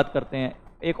 AMU की बात करते हैं।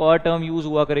 एक और टर्म यूज़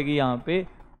हुआ करेगी यहाँ पे,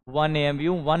 1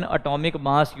 AMU, 1 एटॉमिक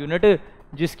मास यूनिट,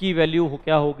 जिसकी वैल्यू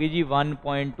क्या होगी जी?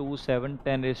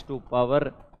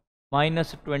 1.27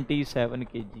 10⁻⁻27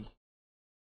 kg।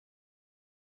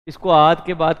 इसको आज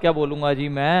के बाद क्या बोलूँगा जी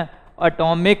मैं?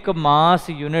 Atomic mass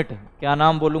unit. क्या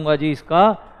नाम बोलूँगा जी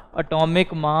इसका?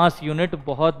 एटॉमिक मास यूनिट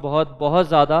बहुत बहुत बहुत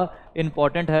ज़्यादा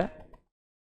इम्पॉर्टेंट है।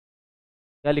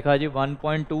 क्या लिखा है जी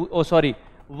 1.2 ओ सॉरी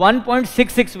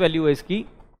 1.66 वैल्यू है इसकी,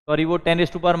 सॉरी वो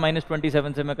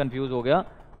 10⁻⁻27 से मैं कंफ्यूज हो गया।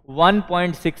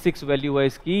 1.66 वैल्यू है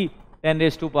इसकी,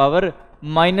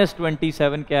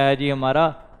 10⁻⁻27 क्या है जी हमारा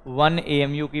 1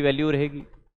 AMU की वैल्यू रहेगी।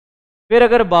 फिर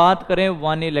अगर बात करें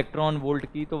 1 इलेक्ट्रॉन वोल्ट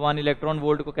की, तो 1 इलेक्ट्रॉन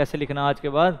वोल्ट को कैसे लिखना आज के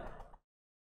बाद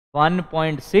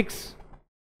 1.6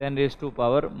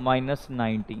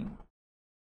 10⁻⁻19।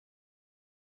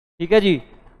 ठीक है जी।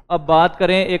 अब बात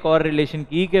करें एक और रिलेशन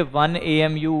की कि 1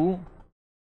 AMU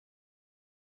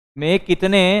में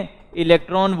कितने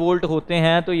इलेक्ट्रॉन वोल्ट होते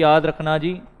हैं, तो याद रखना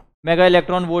जी मेगा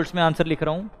इलेक्ट्रॉन वोल्ट्स में आंसर लिख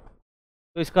रहा हूं,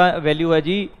 तो इसका वैल्यू है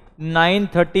जी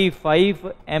 935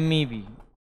 MeV।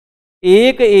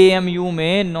 एक AMU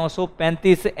में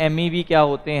 935 MeV क्या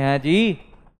होते हैं जी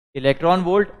इलेक्ट्रॉन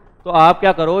वोल्ट। तो आप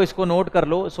क्या करो इसको नोट कर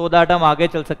लो सो दैट हम आगे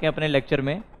चल सकें अपने लेक्चर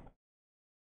में।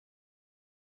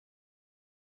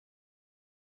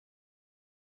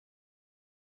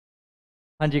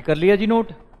 हाँ जी कर लिया जी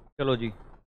नोट। चलो जी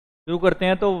शुरू करते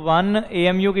हैं। तो 1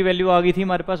 AMU की वैल्यू आ गई थी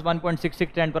हमारे पास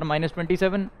 1.66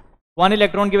 10⁻⁻27। 1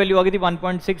 इलेक्ट्रॉन की वैल्यू आ गई थी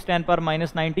 1.6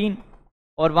 10⁻⁻19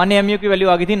 और 1 AMU की वैल्यू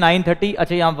आ गई थी 930।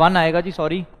 अच्छा यहाँ 1 आएगा जी,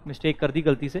 सॉरी मिस्टेक कर दी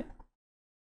गलती से।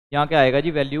 यहाँ क्या आएगा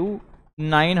जी वैल्यू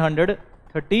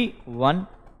 931।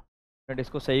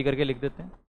 इसको सही करके लिख देते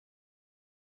हैं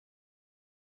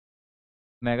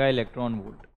मेगा इलेक्ट्रॉन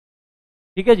वोल्ट।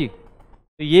 ठीक है जी।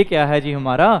 तो ये क्या है जी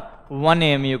हमारा 1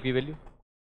 AMU की value,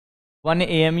 1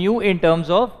 AMU in terms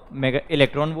of mega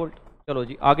electron volt. चलो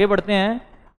जी आगे बढ़ते हैं।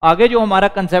 आगे जो हमारा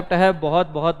कंसेप्ट है बहुत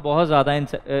बहुत बहुत ज़्यादा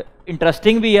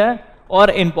इंटरेस्टिंग भी है और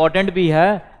इम्पॉर्टेंट भी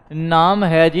है। नाम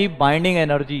है जी बाइंडिंग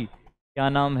एनर्जी। क्या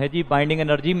नाम है जी बाइंडिंग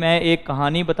एनर्जी। मैं एक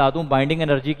कहानी बता दूं बाइंडिंग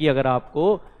एनर्जी की अगर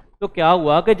आपको, तो क्या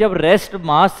हुआ कि जब रेस्ट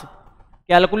मास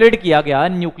कैलकुलेट किया गया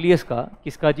न्यूक्लियस का,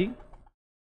 किसका जी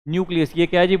न्यूक्लियस, ये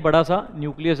क्या है जी बड़ा सा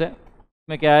न्यूक्लियस है,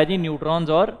 इसमें क्या है जी न्यूट्रॉन्स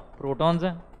और प्रोटॉन्स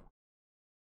हैं।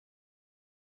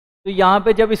 तो यहाँ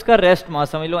पे जब इसका रेस्ट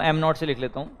मास समझ लो m0 से लिख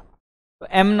लेता हूँ, तो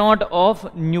m0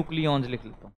 ऑफ न्यूक्लियॉन्स लिख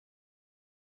लेता हूँ।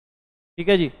 ठीक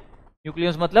है जी।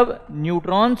 न्यूक्लियस मतलब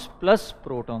न्यूट्रॉन्स प्लस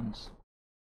प्रोटॉन्स।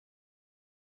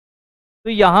 तो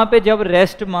यहाँ पे जब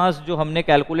रेस्ट मास जो हमने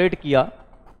कैलकुलेट किया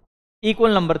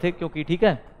इक्वल नंबर थे क्योंकि, ठीक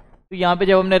है। तो यहाँ पे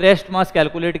जब हमने रेस्ट मास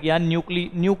कैलकुलेट किया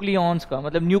न्यूक्लियॉन्स का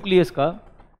मतलब न्यूक्लियस का,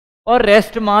 और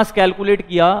रेस्ट मास कैलकुलेट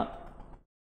किया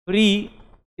फ्री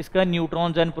इसका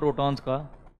न्यूट्रॉन्स एंड प्रोटॉन्स का,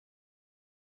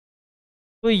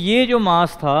 तो ये जो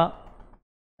मास था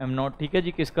m0, ठीक है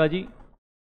जी, किसका जी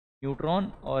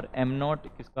न्यूट्रॉन, और m0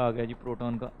 किसका आ गया जी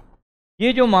प्रोटॉन का।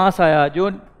 ये जो मास आया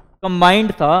जो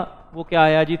कंबाइंड था वो क्या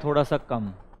आया जी थोड़ा सा कम।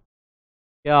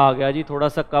 क्या आ गया जी थोड़ा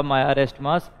सा कम आया रेस्ट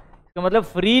मास। इसका मतलब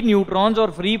फ्री न्यूट्रॉन्स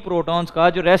और फ्री प्रोटॉन्स का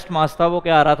जो रेस्ट मास था वो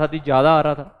क्या आ रहा था जी ज़्यादा आ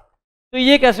रहा था। तो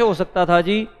ये कैसे हो सकता था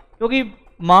जी, क्योंकि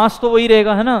मास तो वही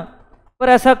रहेगा है ना, पर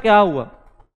ऐसा क्या हुआ।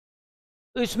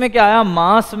 तो इसमें क्या आया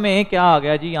मास में क्या आ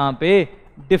गया जी यहाँ पे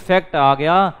डिफेक्ट आ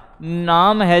गया,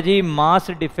 नाम है जी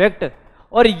मास डिफेक्ट।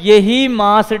 और यही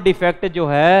मास डिफेक्ट जो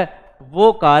है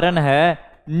वो कारण है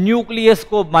न्यूक्लियस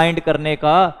को बाइंड करने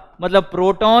का। मतलब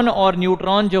प्रोटॉन और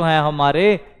न्यूट्रॉन जो है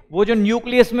हमारे वो जो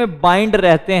न्यूक्लियस में बाइंड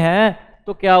रहते हैं,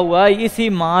 तो क्या हुआ इसी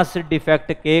मास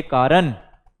डिफेक्ट के कारण,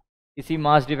 इसी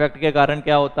मास डिफेक्ट के कारण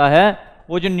क्या होता है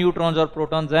वो जो न्यूट्रॉन्स और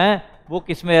प्रोटॉन्स हैं वो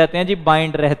किस में रहते हैं जी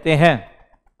बाइंड रहते हैं।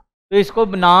 तो इसको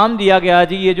नाम दिया गया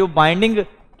जी, ये जो बाइंडिंग की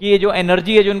ये जो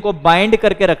एनर्जी है जो इनको बाइंड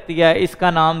करके रखती है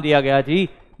इसका नाम दिया गया जी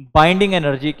बाइंडिंग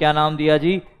एनर्जी। क्या नाम दिया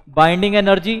जी binding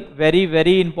energy. Very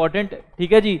very important.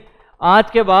 ठीक है जी।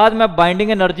 आज के बाद मैं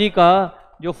बाइंडिंग एनर्जी का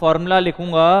जो फॉर्मूला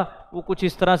लिखूंगा वो कुछ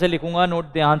इस तरह से लिखूंगा, नोट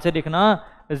ध्यान से लिखना,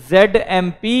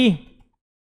 ZMP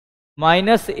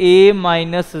minus A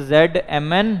minus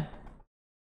ZMN।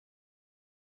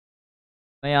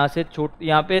 मैं यहाँ से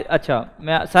यहाँ पे, अच्छा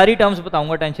मैं सारी टर्म्स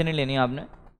बताऊंगा, टेंशन नहीं लेनी आपने।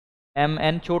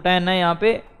 MN छोटा n है यहाँ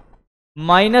पे,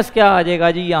 माइनस क्या आ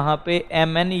जाएगा जी यहाँ पे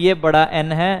MN, ये बड़ा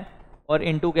n है, और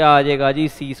इनटू क्या आ जाएगा जी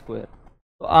c²।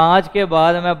 तो आज के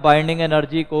बाद मैं बाइंडिंग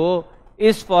एनर्जी को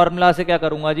इस फॉर्मूला से क्या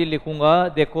करूँगा जी लिखूंगा।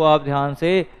 देखो आप ध्यान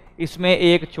से, इसमें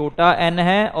एक छोटा n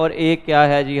है और एक क्या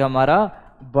है जी हमारा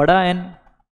बड़ा n।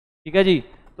 ठीक है जी।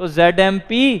 तो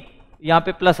ZMP यहाँ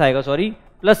पे प्लस आएगा, sorry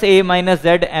plus A minus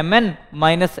ZMN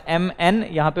minus MN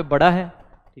यहाँ पे बड़ा है।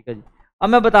 ठीक है जी। अब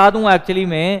मैं बता दूँ एक्चुअली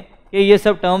में कि ये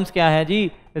सब टर्म्स क्या हैं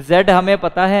जी, Z हमें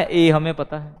पता है, A हमें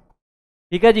पता है।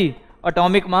 ठीक है जी।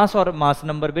 एटॉमिक मास और मास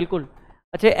नंबर बिल्कुल।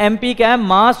 अच्छा MP क्या है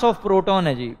मास ऑफ प्रोटॉन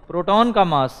है जी, प्रोटॉन का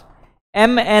मास।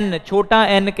 MN छोटा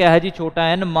n क्या है जी छोटा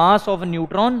n मास ऑफ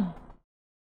न्यूट्रॉन,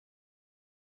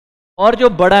 और जो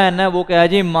बड़ा n है वो क्या है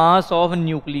जी mass of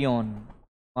nucleon,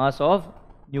 mass of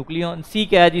nucleon. सी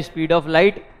क्या है जी, स्पीड ऑफ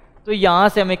लाइट। तो यहां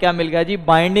से हमें क्या मिल गया जी,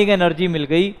 बाइंडिंग एनर्जी मिल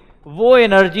गई, वो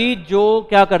एनर्जी जो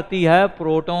क्या करती है,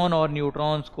 प्रोटॉन और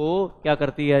न्यूट्रॉन्स को क्या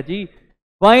करती है जी,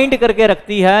 बाइंड करके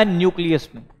रखती है न्यूक्लियस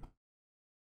में।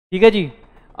 ठीक है जी,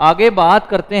 आगे बात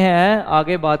करते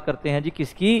हैं जी,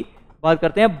 किसकी बात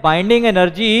करते हैं, बाइंडिंग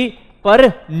एनर्जी पर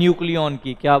न्यूक्लियॉन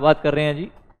की। क्या बात कर रहे हैं जी,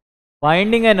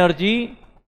 बाइंडिंग एनर्जी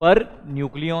पर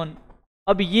न्यूक्लियॉन।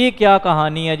 अब ये क्या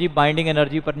कहानी है जी, बाइंडिंग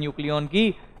एनर्जी पर न्यूक्लियॉन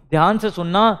की, ध्यान से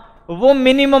सुनना। वो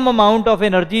मिनिमम अमाउंट ऑफ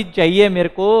एनर्जी चाहिए मेरे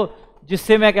को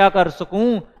जिससे मैं क्या कर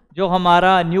सकूं, जो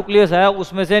हमारा न्यूक्लियस है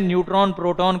उसमें से न्यूट्रॉन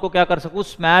प्रोटॉन को क्या कर सकूं,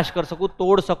 स्मैश कर सकूं,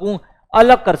 तोड़ सकूं,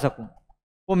 अलग कर सकूं,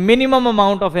 वो मिनिमम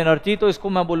अमाउंट ऑफ एनर्जी। तो इसको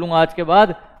मैं बोलूंगा आज के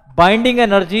बाद बाइंडिंग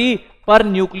एनर्जी पर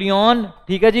न्यूक्लियॉन।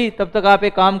 ठीक है जी, तब तक आप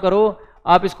एक काम करो,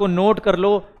 आप इसको नोट कर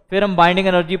लो, फिर हम बाइंडिंग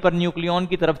एनर्जी पर न्यूक्लियॉन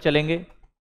की तरफ चलेंगे।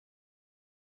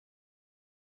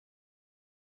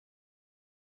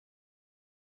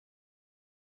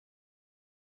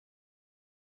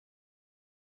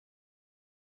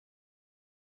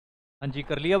 हाँ जी,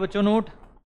 कर लिया बच्चों नोट।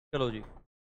 चलो जी,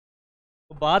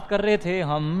 तो बात कर रहे थे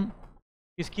हम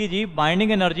किसकी जी,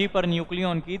 बाइंडिंग एनर्जी पर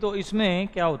न्यूक्लियॉन की। तो इसमें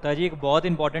क्या होता है जी, एक बहुत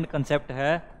इंपॉर्टेंट कंसेप्ट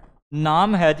है,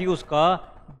 नाम है जी उसका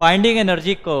बाइंडिंग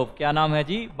एनर्जी कर्व। क्या नाम है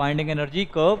जी, binding energy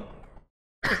curve.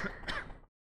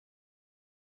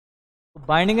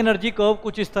 Binding energy curve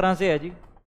कुछ इस तरह से है जी,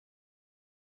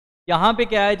 यहां पे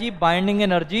क्या है जी, बाइंडिंग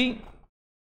एनर्जी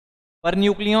पर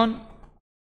न्यूक्लियॉन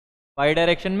वाई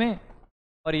डायरेक्शन में,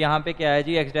 और यहां पे क्या है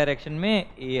जी, एक्स डायरेक्शन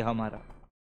में ए हमारा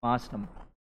मास नंबर।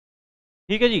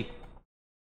 ठीक है जी,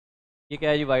 ये क्या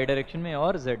है जी, वाई डायरेक्शन में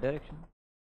और जेड डायरेक्शन में।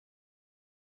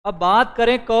 अब बात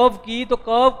करें कर्व की, तो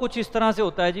कर्व कुछ इस तरह से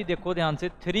होता है जी, देखो ध्यान से,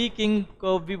 थ्री किंग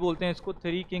कर्व भी बोलते हैं इसको,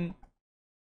 थ्री किंग।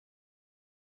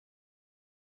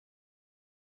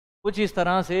 कुछ इस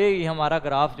तरह से ये हमारा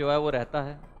ग्राफ जो है वो रहता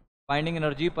है, बाइंडिंग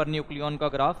एनर्जी पर न्यूक्लियॉन का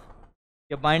ग्राफ,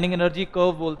 या बाइंडिंग एनर्जी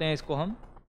कर्व बोलते हैं इसको हम।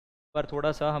 पर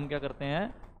थोड़ा सा हम क्या करते हैं,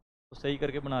 तो सही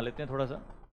करके बना लेते हैं थोड़ा सा,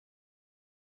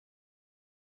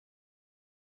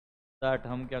 दैट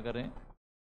हम क्या करें।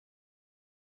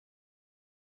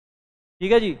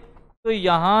 ठीक है जी, तो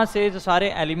यहाँ से जो सारे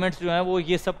एलिमेंट्स जो हैं वो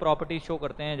ये सब प्रॉपर्टीज शो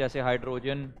करते हैं, जैसे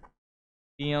हाइड्रोजन,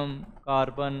 हीलियम,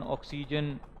 कार्बन,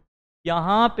 ऑक्सीजन।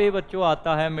 यहाँ पे बच्चों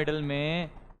आता है मिडल में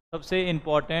सबसे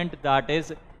important, that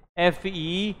is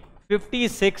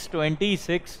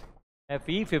Fe5626,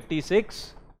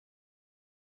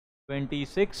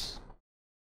 Fe5626।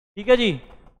 ठीक है जी,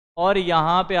 और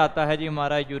यहाँ पे आता है जी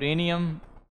हमारा यूरेनियम।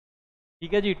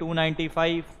 ठीक है जी,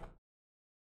 295।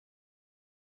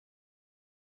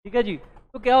 ठीक है जी,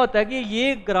 तो क्या होता है कि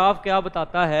ये ग्राफ क्या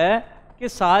बताता है कि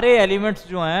सारे एलिमेंट्स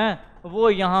जो हैं वो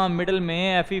यहाँ मिडल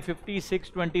में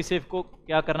Fe5626 को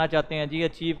क्या करना चाहते हैं जी,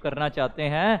 अचीव करना चाहते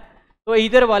हैं। तो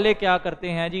इधर वाले क्या करते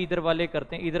हैं जी, इधर वाले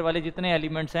करते हैं, इधर वाले जितने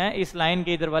एलिमेंट्स हैं इस लाइन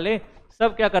के इधर वाले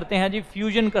सब क्या करते हैं जी,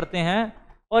 फ्यूजन करते हैं,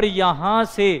 और यहाँ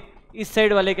से इस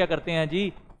साइड वाले क्या करते हैं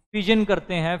जी, फिजन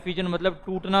करते हैं। फिजन मतलब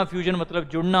टूटना, फ्यूजन मतलब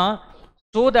जुड़ना,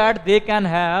 so that they can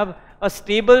have a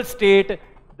stable state,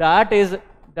 that is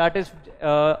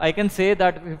I can say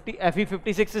that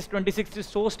Fe5626 is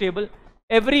so stable.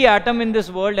 Every atom in this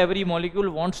world, every molecule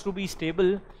wants to be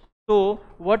stable. So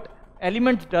what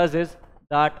element does is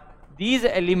that these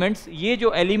elements, ये जो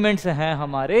elements हैं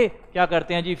हमारे क्या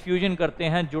करते हैं जी, fusion करते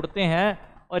हैं, जुड़ते हैं,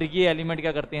 और ये एलिमेंट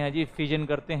क्या करते हैं जी, फिजन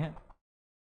करते हैं।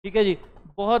 ठीक है जी,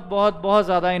 बहुत बहुत बहुत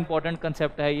ज़्यादा इंपॉर्टेंट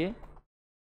कंसेप्ट है ये।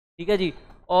 ठीक है जी,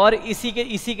 और इसी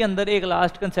के अंदर एक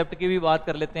लास्ट कंसेप्ट की भी बात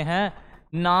कर लेते हैं,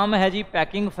 नाम है जी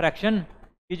पैकिंग फ्रैक्शन।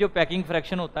 ये जो पैकिंग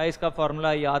फ्रैक्शन होता है इसका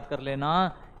फॉर्मूला याद कर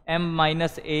लेना,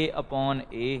 m-a/a।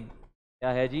 क्या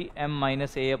है जी, m-a/a।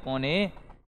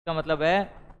 इसका मतलब है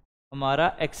हमारा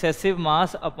excessive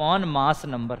mass upon mass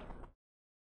number.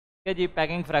 ठीक है जी,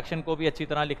 पैकिंग फ्रैक्शन को भी अच्छी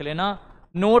तरह लिख लेना,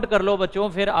 नोट कर लो बच्चों,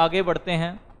 फिर आगे बढ़ते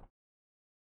हैं।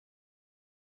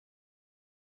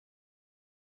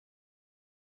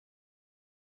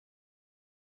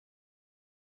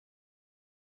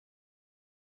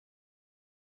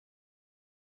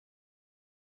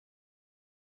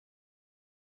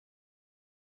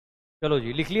 चलो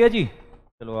जी, लिख लिया जी,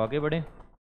 चलो आगे बढ़े।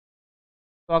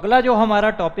 तो अगला जो हमारा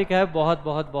टॉपिक है बहुत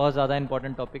बहुत बहुत ज़्यादा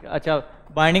इंपॉर्टेंट टॉपिक है। अच्छा,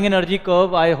 binding energy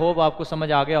curve, I hope आपको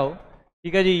समझ आ गया हो।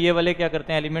 ठीक है जी, ये वाले क्या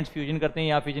करते हैं, एलिमेंट्स फ्यूजन करते हैं,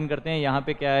 यहाँ फ्यूजन करते हैं, यहाँ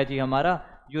पे क्या है जी हमारा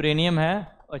यूरेनियम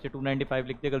है। अच्छा 295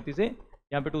 लिख दिया गलती से,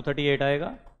 यहाँ पे 238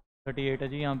 आएगा, 38 है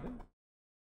जी यहाँ पे।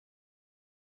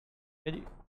 ठीक है जी,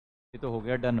 ये तो हो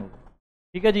गया, डन हो गया।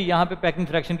 ठीक है जी, यहाँ पे पैकिंग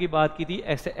फ्रैक्शन की बात की थी,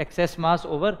 एक्सेस मास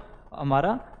ओवर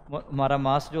हमारा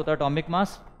मास जो होता है एटॉमिक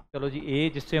मास। चलो जी, ए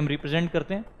जिससे हम रिप्रेजेंट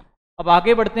करते हैं। अब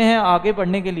आगे बढ़ते हैं, आगे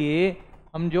बढ़ने के लिए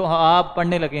हम जो आप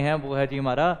पढ़ने लगे हैं वो है जी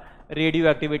हमारा रेडियो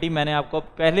एक्टिविटी। मैंने आपको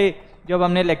पहले जब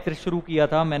हमने लेक्चर शुरू किया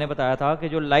था मैंने बताया था कि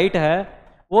जो लाइट है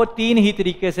वो तीन ही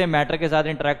तरीके से मैटर के साथ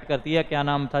इंटरेक्ट करती है। क्या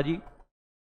नाम था जी?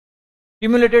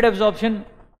 स्टिमुलेटेड एब्जॉर्प्शन,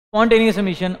 स्पॉन्टेनियस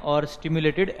एमिशन और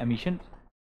स्टिमुलेटेड एमिशन।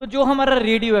 तो जो हमारा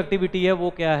रेडियो एक्टिविटी है वो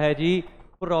क्या है जी?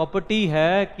 प्रॉपर्टी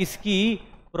है किसकी?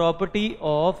 Property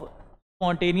of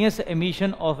spontaneous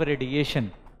emission of radiation.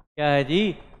 क्या है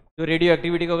जी? जो रेडियो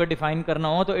एक्टिविटी को अगर डिफाइन करना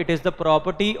हो तो it is the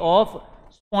property of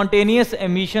spontaneous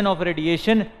emission of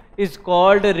radiation is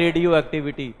called radio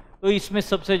activity. तो इसमें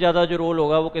सबसे ज़्यादा जो रोल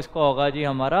होगा वो किसका होगा जी?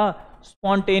 हमारा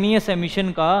स्पॉन्टेनियस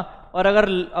एमिशन का। और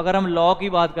अगर हम लॉ की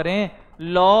बात करें,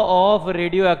 law of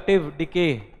radio active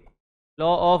decay,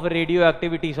 law of radio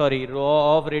activity, sorry law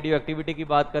of radio activity की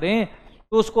बात करें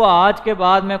तो उसको आज के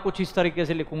बाद मैं कुछ इस तरीके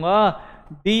से लिखूंगा,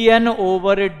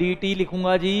 dN/dt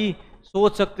लिखूंगा जी।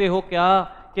 सोच सकते हो क्या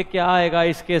कि क्या आएगा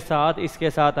इसके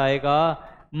साथ आएगा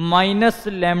माइनस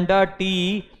लैम्डा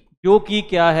टी, जो कि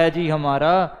क्या है जी?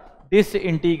 हमारा दिस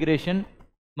इंटीग्रेशन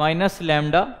माइनस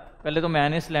लैम्डा, पहले तो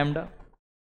माइनस लैम्डा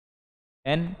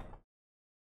n,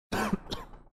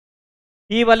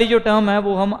 ये वाली जो टर्म है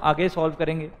वो हम आगे सॉल्व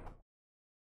करेंगे।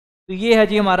 तो ये है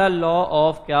जी हमारा लॉ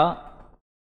ऑफ क्या?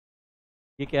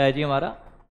 ये क्या है जी? हमारा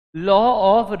लॉ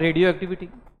ऑफ रेडियो एक्टिविटी।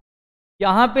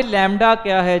 यहाँ पे लैम्डा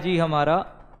क्या है जी? हमारा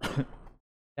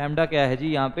लैम्डा क्या है जी?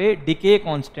 यहाँ पे डिके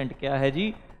कांस्टेंट क्या है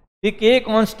जी? डिके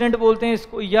कांस्टेंट बोलते हैं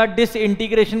इसको, या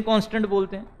डिसइंटीग्रेशन कांस्टेंट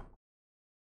बोलते हैं।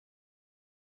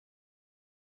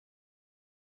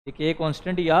 डिके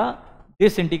कांस्टेंट या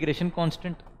डिसइंटीग्रेशन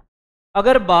कांस्टेंट।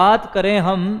 अगर बात करें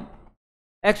हम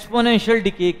एक्सपोनेंशियल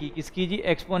डिके की, किसकी जी?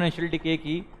 एक्सपोनेंशियल डिके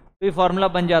की, तो ये फॉर्मूला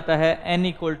बन जाता है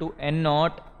n =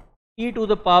 n0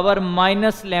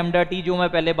 e⁻ lambda T, जो मैं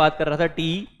पहले बात कर रहा था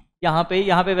t, यहाँ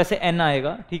पे वैसे n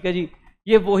आएगा, ठीक है जी,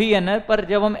 ये वही n है, पर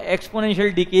जब हम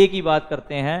एक्सपोनेंशियल डिके की बात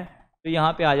करते हैं तो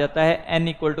यहाँ पे आ जाता है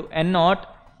n = n0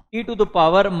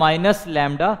 e⁻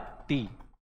 lambda T.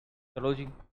 चलो जी,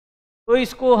 तो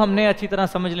इसको हमने अच्छी तरह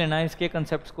समझ लेना है, इसके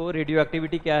कंसेप्ट्स को। रेडियो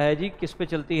एक्टिविटी क्या है जी? किस पे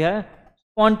चलती है?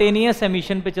 स्पॉन्टेनियस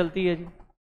एमिशन पे चलती है जी।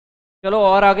 चलो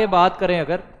और आगे बात करें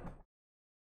अगर,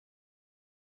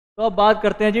 तो अब बात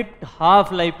करते हैं जी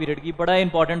हाफ लाइफ पीरियड की। बड़ा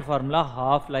important formula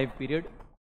half life period.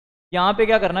 यहाँ पे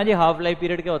क्या करना है जी? हाफ लाइफ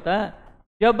पीरियड क्या होता है?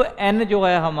 जब n जो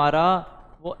है हमारा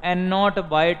वो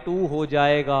n0/2 हो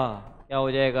जाएगा। क्या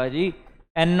हो जाएगा जी?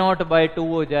 n0/2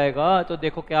 हो जाएगा। तो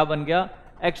देखो क्या बन गया,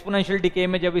 एक्सपोनेंशियल डिके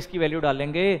में जब इसकी वैल्यू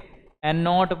डालेंगे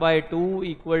n0/2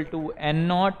 =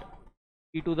 n0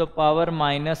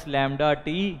 e⁻ lambda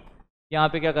T. यहाँ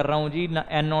पे क्या कर रहा हूँ जी?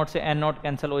 n0 से n0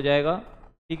 कैंसिल हो जाएगा,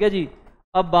 ठीक है जी।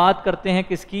 अब बात करते हैं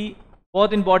किसकी?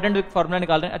 बहुत इंपॉर्टेंट एक फॉर्मूला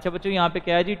निकाल रहे हैं। अच्छा बच्चों, यहाँ पे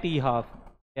क्या है जी? T half.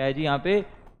 क्या है जी? यहाँ पे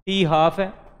टी हाफ है।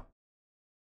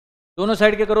 दोनों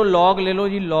साइड के करो लॉग ले लो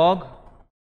जी, लॉग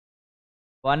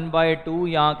 1/2,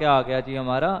 यहाँ क्या आ गया जी?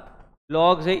 हमारा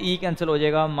लॉग से ई कैंसिल हो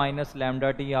जाएगा, माइनस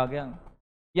लैम्डा टी आ गया।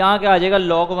 यहाँ क्या आ जाएगा?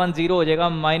 log 1 0 हो जाएगा,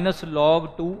 माइनस log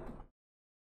 2,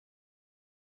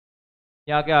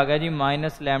 यहाँ क्या आ गया जी?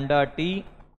 Minus lambda T.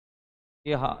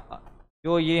 ये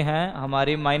जो ये हैं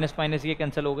हमारे माइनस माइनस ये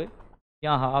कैंसिल हो गए,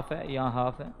 यहाँ हाफ है, यहाँ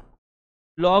हाफ है।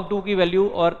 log 2 की वैल्यू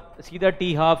और सीधा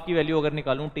टी हाफ की वैल्यू अगर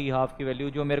निकालूँ, टी हाफ की वैल्यू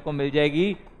जो मेरे को मिल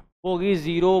जाएगी वो होगी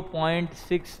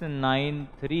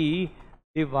 0.693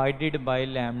 डिवाइडेड बाय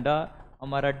लैम्डा,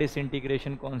 हमारा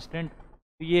डिसइंटीग्रेशन कांस्टेंट।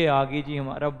 तो ये आ गई जी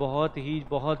हमारा बहुत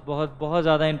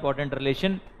ज़्यादा इंपॉर्टेंट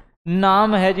रिलेशन,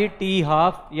 नाम है जी टी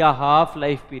हाफ या हाफ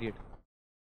लाइफ पीरियड।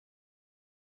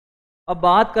 अब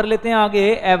बात कर लेते हैं आगे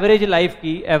एवरेज लाइफ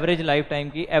की, एवरेज लाइफ टाइम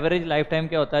की। एवरेज लाइफ टाइम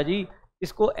क्या होता है जी?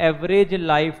 इसको एवरेज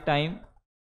लाइफ टाइम,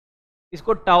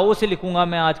 इसको टाउ से लिखूंगा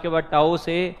मैं आज के बाद, टाउ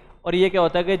से। और ये क्या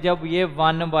होता है कि जब ये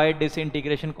 1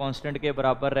 डिसइंटीग्रेशन कांस्टेंट के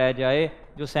बराबर रह जाए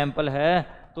जो सैंपल है,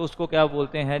 तो उसको क्या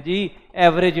बोलते हैं जी?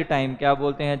 Average time. क्या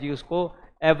बोलते हैं जी? उसको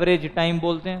एवरेज टाइम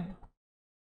बोलते हैं।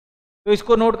 तो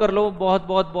इसको नोट कर लो,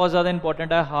 बहुत ज़्यादा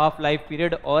इंपॉर्टेंट है हाफ लाइफ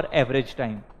पीरियड और एवरेज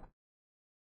टाइम।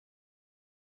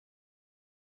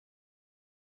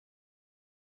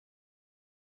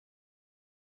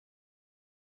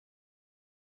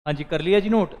 हाँ जी, कर लिया जी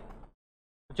नोट।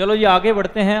 चलो ये आगे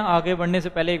बढ़ते हैं। आगे बढ़ने से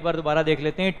पहले एक बार दोबारा देख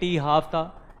लेते हैं। टी हाफ था,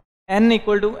 n =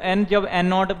 n, जब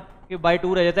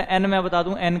n0/2 रह जाता है। n मैं बता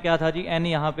दूं n क्या था जी? n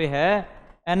यहाँ पे है,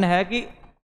 n है कि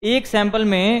एक सैंपल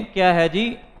में क्या है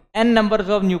जी? n नंबर्स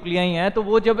ऑफ न्यूक्लियाई हैं। तो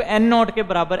वो जब n0 के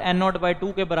बराबर,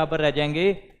 n0/2 के बराबर रह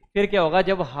जाएंगे, फिर क्या होगा?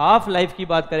 जब हाफ लाइफ की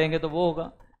बात करेंगे तो वो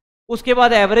होगा। उसके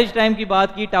बाद एवरेज टाइम की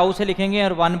बात की, टाउ से लिखेंगे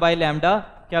और 1/λ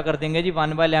क्या कर देंगे जी?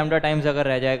 1/λ टाइम्स अगर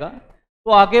रह जाएगा।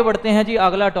 तो आगे बढ़ते हैं जी।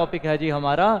 अगला टॉपिक है जी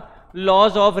हमारा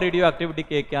laws of radio active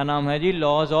decay. क्या नाम है जी?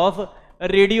 Laws of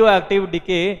radio active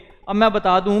decay. अब मैं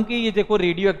बता दूं कि ये देखो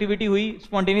रेडियो एक्टिविटी हुई,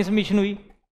 स्पॉन्टेनियस एमिशन हुई,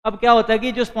 अब क्या होता है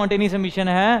कि जो स्पॉन्टेनियस एमिशन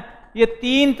है ये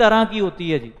 3 तरह की होती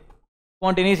है जी।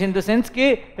 स्पॉन्टेनियस इन द सेंस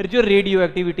कि जो रेडियो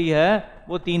एक्टिविटी है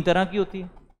वो 3 तरह की होती है।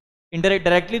 इनडायरेक्ट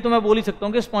डायरेक्टली तो मैं बोल ही सकता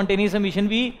हूँ कि स्पॉन्टेनियस एमिशन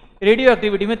भी रेडियो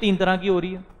एक्टिविटी में 3 तरह की हो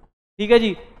रही है। ठीक है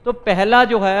जी। तो पहला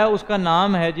जो है उसका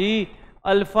नाम है जी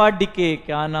अल्फा डिके।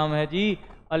 क्या नाम है जी?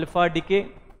 Alpha decay.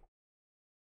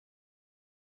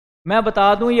 मैं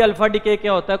बता दूं ये अल्फा डिके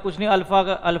क्या होता है, कुछ नहीं,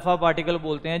 अल्फा पार्टिकल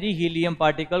बोलते हैं जी हीलियम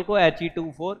पार्टिकल को,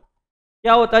 He2 4।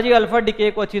 क्या होता है जी अल्फा डिके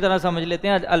को अच्छी तरह समझ लेते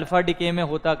हैं। अल्फा डिके में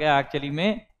होता क्या एक्चुअली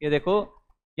में, ये देखो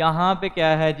यहाँ पे क्या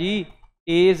है जी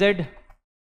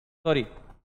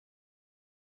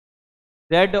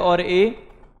Z और A।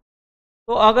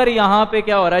 तो अगर यहाँ पे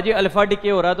क्या हो रहा है जी अल्फा डिके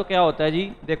हो रहा है तो क्या होता है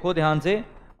जी, देखो ध्यान से,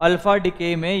 अल्फा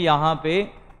डिके में यहाँ पे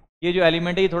ये जो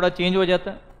एलिमेंट है ये थोड़ा चेंज हो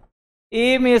जाता है।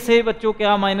 ए में से बच्चों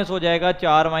क्या माइनस हो जाएगा?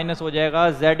 4 माइनस हो जाएगा।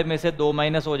 जेड में से 2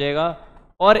 माइनस हो जाएगा।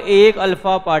 और एक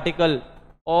अल्फा पार्टिकल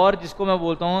और जिसको मैं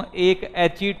बोलता हूँ एक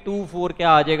He2 4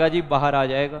 क्या आ जाएगा जी? बाहर आ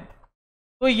जाएगा।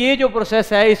 तो ये जो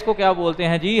प्रोसेस है इसको क्या बोलते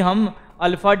हैं जी? हम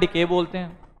अल्फा डिके बोलते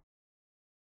हैं।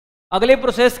 अगले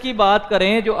प्रोसेस की बात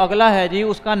करें, जो अगला है जी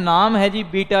उसका नाम है जी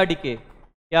बीटा डिके।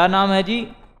 क्या नाम है जी?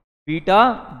 Beta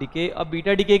decay. अब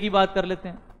बीटा डिके की बात कर लेते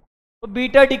हैं। तो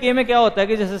बीटा डिके में क्या होता है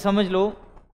कि जैसे समझ लो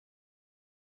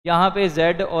यहाँ पे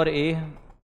Z और A है।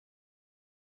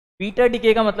 बीटा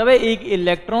डिके का मतलब है एक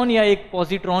इलेक्ट्रॉन या एक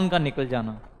पॉजिट्रॉन का निकल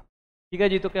जाना। ठीक है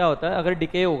जी। तो क्या होता है अगर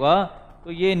डिके होगा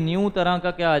तो ये न्यू तरह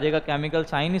का क्या आ जाएगा केमिकल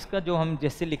साइन इसका, जो हम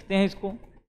जैसे लिखते हैं इसको।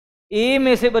 ए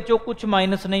में से बच्चों कुछ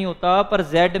माइनस नहीं होता, पर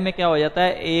जेड में क्या हो जाता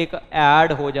है? एक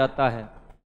ऐड हो जाता है।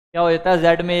 क्या हो जाता है?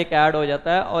 जेड में एक ऐड हो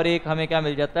जाता है और एक हमें क्या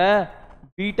मिल जाता है?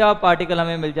 बीटा पार्टिकल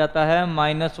हमें मिल जाता है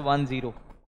 -10।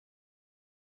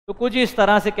 तो कुछ इस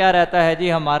तरह से क्या रहता है जी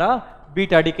हमारा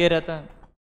बीटा डिके रहता है।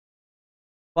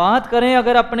 बात करें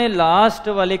अगर अपने लास्ट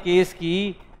वाले केस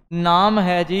की, नाम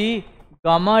है जी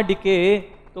गामा डिके।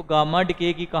 तो गामा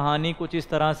डिके की कहानी कुछ इस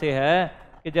तरह से है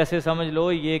कि जैसे समझ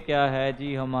लो ये क्या है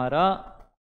जी हमारा,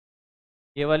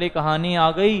 ये वाली कहानी आ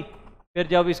गई। फिर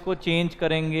जब इसको चेंज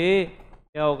करेंगे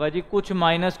क्या होगा जी? कुछ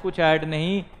माइनस कुछ ऐड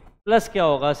नहीं, प्लस क्या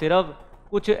होगा? सिर्फ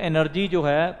कुछ एनर्जी जो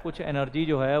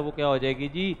है वो क्या हो जाएगी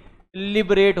जी?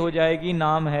 लिबरेट हो जाएगी।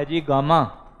 नाम है जी गामा।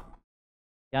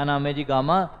 क्या नाम है जी?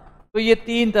 गामा। तो ये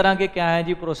 3 तरह के क्या हैं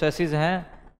जी प्रोसेसेस हैं।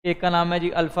 एक का नाम है जी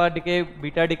अल्फा डिके,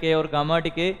 बीटा डिके और गामा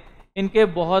डिके। इनके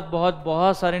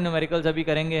बहुत सारे न्यूमेरिकल्स अभी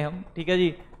करेंगे हम। ठीक है जी।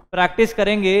 प्रैक्टिस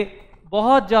करेंगे।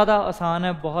 बहुत ज़्यादा आसान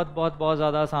है, बहुत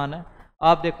ज़्यादा आसान है।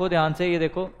 आप देखो ध्यान से, ये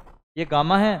देखो ये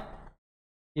गामा है,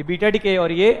 ये बीटा डिके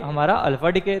और ये हमारा अल्फा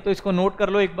डिके। तो इसको नोट कर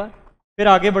लो एक बार, फिर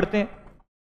आगे बढ़ते हैं।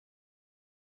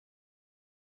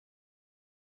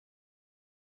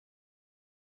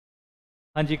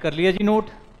 हाँ जी, कर लिया जी नोट।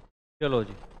 चलो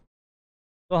जी,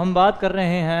 तो हम बात कर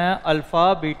रहे हैं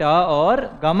अल्फ़ा, बीटा और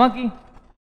गामा की।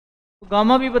 तो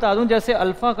गामा भी बता दूं, जैसे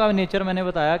अल्फ़ा का नेचर मैंने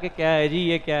बताया कि क्या है जी,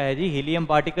 ये क्या है जी? हीलियम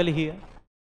पार्टिकल ही है।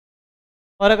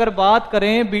 और अगर बात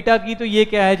करें बीटा की तो ये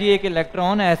क्या है जी? एक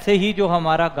इलेक्ट्रॉन। ऐसे ही जो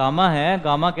हमारा गामा है,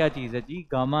 गामा क्या चीज़ है जी?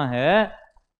 गामा है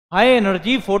हाई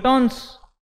एनर्जी फोटॉन्स।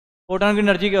 फोटॉन की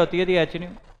एनर्जी क्या होती है जी? H।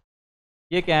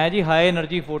 ये क्या है जी? High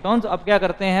energy photons. अब क्या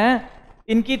करते हैं,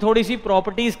 इनकी थोड़ी सी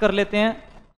प्रॉपर्टीज कर लेते हैं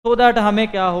सो दैट हमें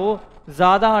क्या हो,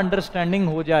 ज़्यादा अंडरस्टैंडिंग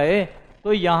हो जाए।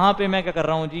 तो यहाँ पे मैं क्या कर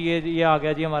रहा हूँ जी, ये आ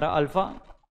गया जी हमारा अल्फ़ा,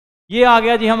 ये आ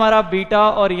गया जी हमारा बीटा,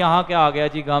 और यहाँ क्या आ गया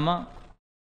जी? गामा।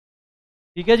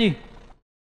 ठीक है जी,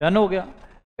 डन हो गया।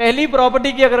 पहली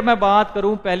प्रॉपर्टी की अगर मैं बात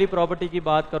करूँ, पहली प्रॉपर्टी की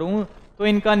बात करूँ तो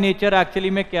इनका नेचर एक्चुअली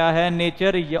में क्या है?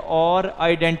 नेचर और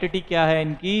आइडेंटिटी क्या है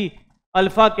इनकी?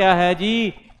 अल्फ़ा क्या है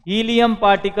जी? Helium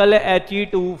particle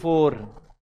He2 4।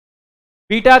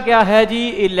 बीटा क्या है जी?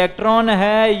 इलेक्ट्रॉन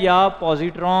है या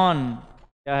पॉजिट्रॉन?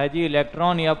 क्या है जी?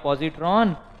 इलेक्ट्रॉन या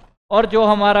पॉजिट्रॉन। और जो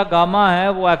हमारा गामा है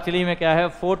वो एक्चुअली में क्या है?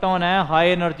 फोटॉन है, high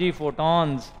energy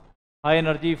photons. High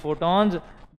energy photons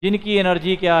जिनकी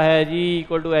एनर्जी क्या है जी?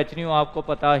 इक्वल टू H, आपको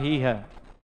पता ही है।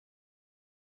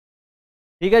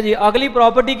 ठीक है जी। अगली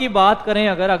प्रॉपर्टी की बात करें,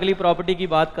 अगर अगली प्रॉपर्टी की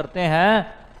बात करते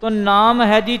हैं तो नाम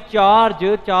है जी चार्ज।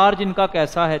 चार्ज इनका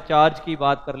कैसा है? चार्ज की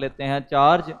बात कर लेते हैं।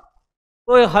 चार्ज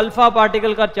तो अल्फा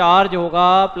पार्टिकल का चार्ज होगा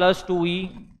 +2e।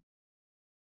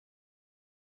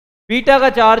 बीटा का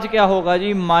चार्ज क्या होगा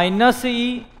जी?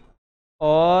 -e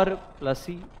और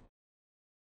 +e।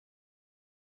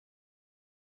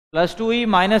 +2e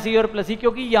 -e और +e,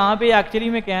 क्योंकि यहाँ पे एक्चुअली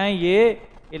में क्या है? ये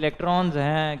इलेक्ट्रॉन्स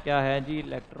हैं। क्या है जी?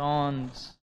 इलेक्ट्रॉन्स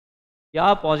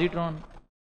या पॉजिट्रॉन।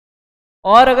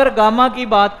 और अगर गामा की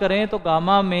बात करें तो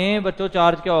गामा में बच्चों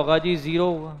चार्ज क्या होगा जी? 0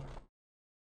 होगा।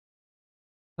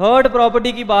 थर्ड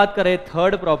प्रॉपर्टी की बात करें,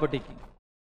 थर्ड प्रॉपर्टी की,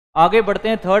 आगे बढ़ते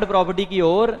हैं थर्ड प्रॉपर्टी की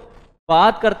ओर।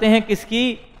 बात करते हैं किसकी?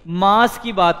 मास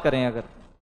की बात करें अगर,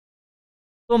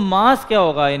 तो मास क्या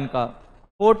होगा इनका,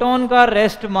 फोटोन का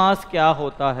रेस्ट मास क्या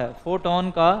होता है,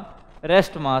 फोटोन का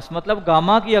रेस्ट मास, मतलब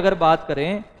गामा की अगर बात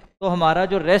करें तो हमारा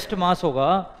जो रेस्ट मास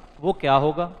होगा वो क्या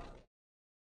होगा।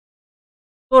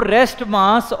 तो रेस्ट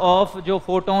मास ऑफ जो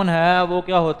फोटोन है वो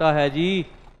क्या होता है जी,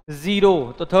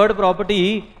 जीरो। तो थर्ड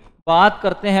प्रॉपर्टी बात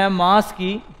करते हैं मास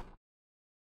की,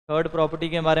 थर्ड प्रॉपर्टी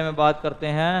के बारे में बात करते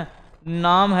हैं,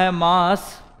 नाम है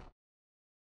मास,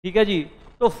 ठीक है जी।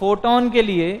 तो फोटोन के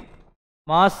लिए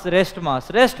मास, रेस्ट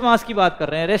मास, रेस्ट मास की बात कर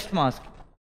रहे हैं, रेस्ट मास की,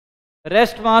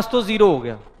 रेस्ट मास तो जीरो हो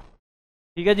गया,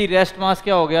 ठीक है जी, रेस्ट मास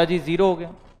क्या हो गया जी, जीरो हो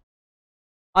गया।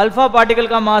 अल्फा पार्टिकल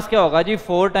का मास क्या होगा जी,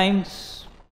 4 टाइम्स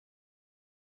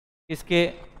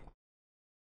इसके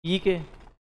ई के,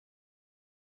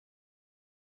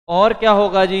 और क्या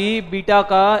होगा जी, बीटा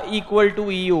का इक्वल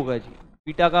टू ई होगा जी,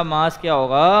 बीटा का मास क्या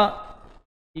होगा,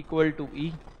 इक्वल टू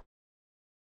ई।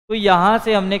 तो यहां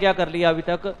से हमने क्या कर लिया अभी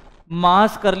तक,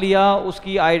 मास कर लिया,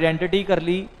 उसकी आइडेंटिटी कर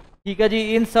ली, ठीक है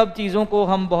जी। इन सब चीज़ों को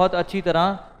हम बहुत अच्छी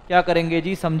तरह क्या करेंगे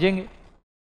जी, समझेंगे,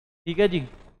 ठीक है जी।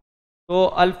 तो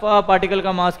अल्फा पार्टिकल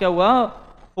का मास क्या हुआ,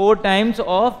 4 टाइम्स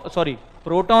ऑफ, सॉरी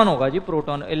प्रोटॉन होगा जी,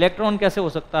 प्रोटॉन, इलेक्ट्रॉन कैसे हो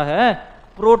सकता है,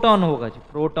 प्रोटॉन होगा जी,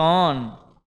 प्रोटॉन।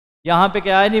 यहाँ पे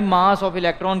क्या है जी, मास ऑफ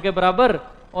इलेक्ट्रॉन के बराबर,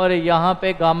 और यहाँ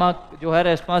पे गामा जो है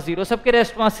रेस्ट मास जीरो, सबके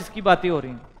रेस्ट मास की बातें हो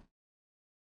रही हैं।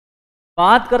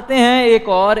 बात करते हैं एक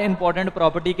और इम्पॉर्टेंट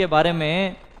प्रॉपर्टी के बारे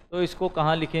में, तो इसको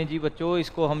कहाँ लिखें जी बच्चों,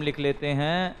 इसको हम लिख लेते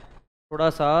हैं, थोड़ा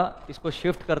सा इसको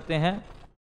शिफ्ट करते हैं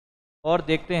और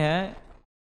देखते हैं।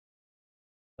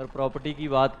 अगर प्रॉपर्टी की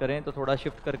बात करें तो थोड़ा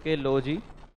शिफ्ट करके, लो जी,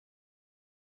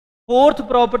 फोर्थ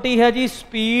प्रॉपर्टी है जी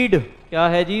स्पीड, क्या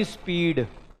है जी, स्पीड।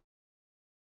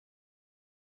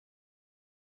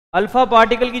 अल्फा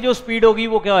पार्टिकल की जो स्पीड होगी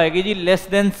वो क्या होगी जी, लेस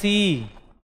देन सी,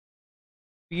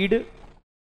 स्पीड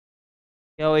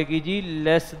क्या होगी जी,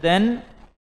 लेस देन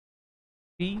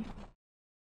सी।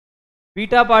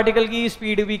 बीटा पार्टिकल की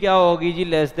स्पीड भी क्या होगी जी,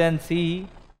 लेस देन सी।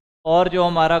 और जो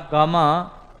हमारा गामा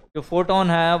जो फोटोन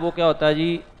है वो क्या होता है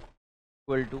जी,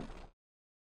 इक्वल टू।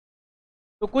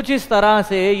 तो कुछ इस तरह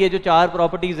से ये जो 4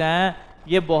 प्रॉपर्टीज हैं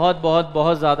ये बहुत बहुत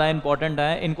बहुत ज़्यादा इंपॉर्टेंट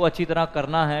हैं, इनको अच्छी तरह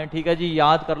करना है, ठीक है जी,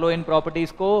 याद कर लो इन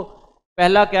प्रॉपर्टीज़ को।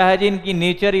 पहला क्या है जी, इनकी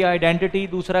नेचर या आइडेंटिटी,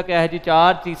 दूसरा क्या है जी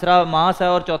चार्ज, तीसरा मास है,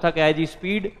 और चौथा क्या है जी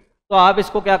स्पीड। तो आप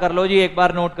इसको क्या कर लो जी, एक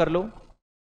बार नोट कर लो।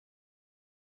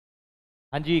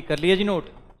 हाँ जी, कर लिए जी नोट,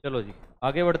 चलो जी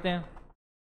आगे बढ़ते हैं।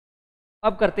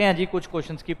 अब करते हैं जी कुछ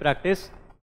क्वेश्चंस की प्रैक्टिस।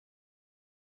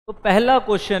 तो पहला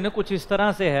क्वेश्चन कुछ इस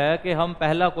तरह से है कि हम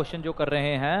पहला क्वेश्चन जो कर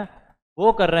रहे हैं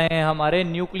वो कर रहे हैं हमारे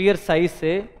न्यूक्लियर साइज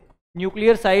से।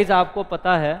 न्यूक्लियर साइज आपको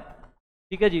पता है,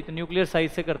 ठीक है जी, तो न्यूक्लियर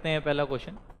साइज से करते हैं पहला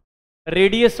क्वेश्चन।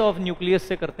 रेडियस ऑफ न्यूक्लियस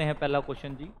से करते हैं पहला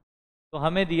क्वेश्चन जी। तो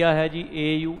हमें दिया है जी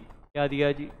AU, क्या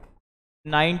दिया जी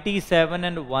 97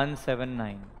 एंड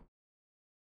 179,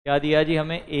 क्या दिया जी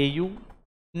हमें AU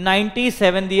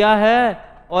 97 दिया है,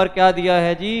 और क्या दिया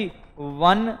है जी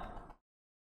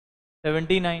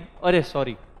 179, अरे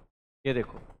सॉरी ये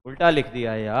देखो उल्टा लिख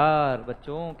दिया है यार,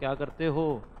 बच्चों क्या करते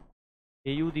हो,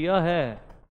 AU दिया है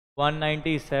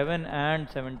 197 एंड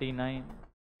 79,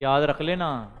 याद रख लेना।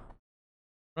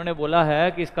 उन्होंने बोला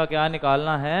है कि इसका क्या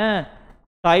निकालना है,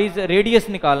 साइज, रेडियस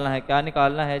निकालना है, क्या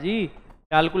निकालना है जी,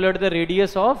 calculate the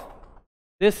radius of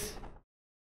this.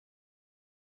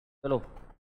 चलो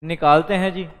निकालते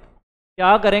हैं जी,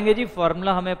 क्या करेंगे जी,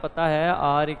 फॉर्मूला हमें पता है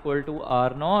R equal to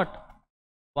R0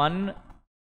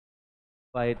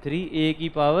 1/3 A की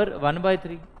पावर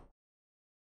 1/3।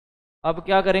 अब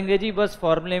क्या करेंगे जी, बस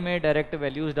फॉर्मूले में डायरेक्ट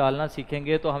वैल्यूज डालना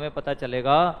सीखेंगे तो हमें पता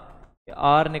चलेगा कि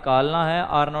R निकालना है,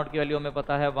 R0 की वैल्यू हमें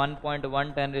पता है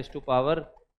 1.1 10⁻⁻15।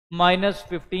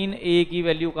 A की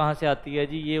वैल्यू कहाँ से आती है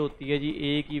जी, ये होती है जी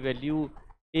A की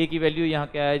वैल्यू यहाँ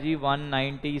क्या है जी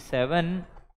 197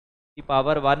 की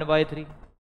पावर 1/3।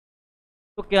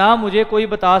 तो क्या मुझे कोई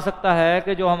बता सकता है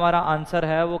कि जो हमारा आंसर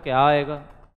है वो क्या आएगा।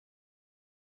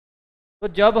 तो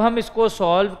जब हम इसको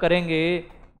सॉल्व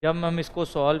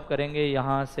करेंगे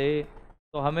यहाँ से,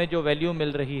 तो हमें जो वैल्यू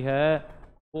मिल रही है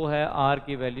वो है R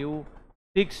की वैल्यू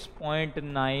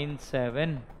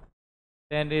 6.97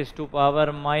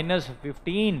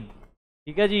 10⁻⁻15,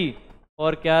 ठीक है जी,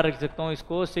 और क्या रख सकता हूँ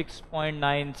इसको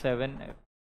 6.97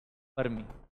 फर्मी।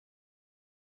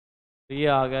 तो ये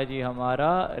आ गया जी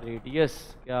हमारा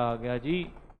रेडियस, क्या आ गया जी,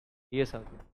 रेडियस आ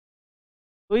गया।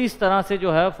 तो इस तरह से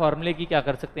जो है फॉर्मूले की क्या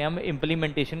कर सकते हैं, हम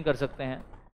इम्प्लीमेंटेशन कर सकते हैं।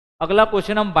 अगला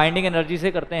क्वेश्चन हम बाइंडिंग एनर्जी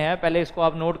से करते हैं, पहले इसको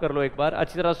आप नोट कर लो एक बार,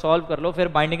 अच्छी तरह सॉल्व कर लो, फिर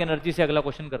बाइंडिंग एनर्जी से अगला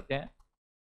क्वेश्चन करते हैं।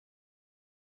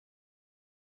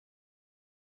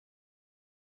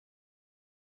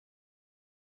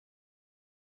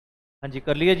 हाँ जी,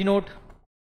 कर लिया जी नोट।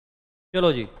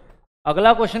 चलो जी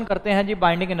अगला क्वेश्चन करते हैं जी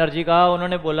बाइंडिंग एनर्जी का।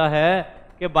 उन्होंने बोला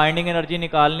है कि बाइंडिंग एनर्जी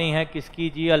निकालनी है किसकी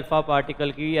जी, अल्फा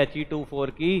पार्टिकल की,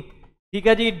 He24 की। ठीक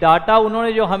है जी, डाटा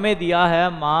उन्होंने जो हमें दिया है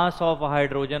मास ऑफ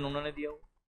हाइड्रोजन उन्होंने दिया हुआ।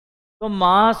 तो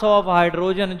मास ऑफ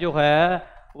हाइड्रोजन जो है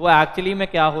वो एक्चुअली में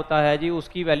क्या होता है जी,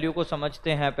 उसकी वैल्यू को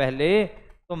समझते हैं पहले।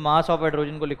 तो मास ऑफ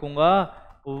हाइड्रोजन को लिखूंगा,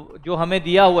 जो हमें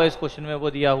दिया हुआ है इस क्वेश्चन में,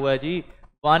 वो दिया हुआ है जी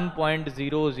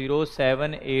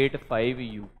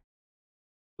 1.00785 U।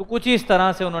 तो कुछ इस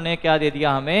तरह से उन्होंने क्या दे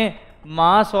दिया, हमें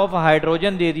मास ऑफ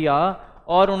हाइड्रोजन दे दिया,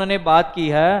 और उन्होंने बात की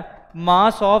है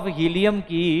मास ऑफ हीलियम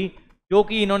की, जो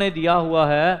कि इन्होंने दिया हुआ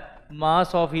है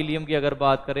मास ऑफ हीलियम की। अगर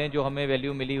बात करें जो हमें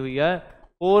वैल्यू मिली हुई है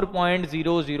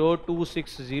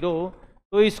 4.00260,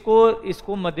 तो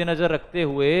इसको मद्देनजर रखते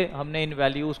हुए हमने इन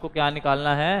वैल्यूज को क्या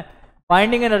निकालना है,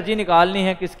 बाइंडिंग एनर्जी निकालनी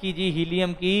है किसकी जी,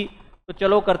 हीलियम की। तो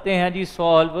चलो करते हैं जी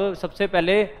सॉल्व। सबसे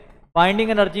पहले बाइंडिंग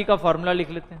एनर्जी का फॉर्मूला लिख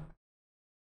लेते हैं।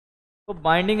 तो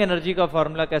बाइंडिंग एनर्जी का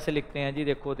फॉर्मूला कैसे लिखते हैं जी,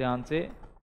 देखो ध्यान से,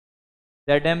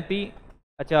 ZMP।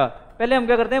 अच्छा पहले हम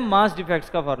क्या करते हैं, मास डिफेक्ट्स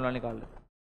का फॉर्मूला निकाल लेते हैं।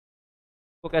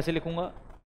 तो कैसे लिखूंगा,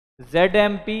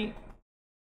 ZMP,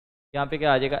 यहाँ पे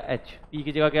क्या आ जाएगा H, P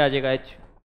की जगह क्या आ जाएगा H,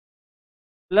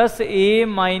 plus A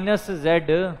minus Z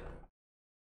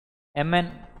MN।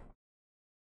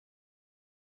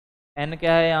 N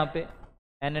क्या है यहाँ पे,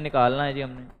 N निकालना है जी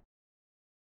हमने,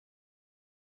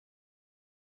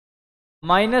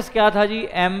 माइनस क्या था जी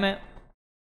M,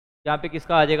 यहाँ पे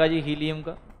किसका आ जाएगा जी, हीलियम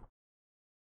का।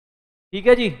 ठीक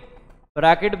है जी,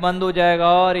 ब्रैकेट बंद हो जाएगा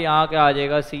और यहाँ क्या आ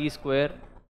जाएगा C²।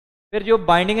 फिर जो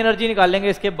बाइंडिंग एनर्जी निकालेंगे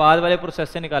इसके बाद वाले प्रोसेस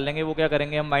से निकालेंगे, वो क्या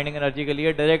करेंगे हम बाइंडिंग एनर्जी के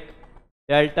लिए डायरेक्ट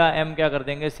डेल्टा M क्या कर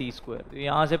देंगे C²। तो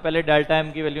यहाँ से पहले डेल्टा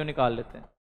M की वैल्यू निकाल लेते हैं।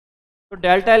 तो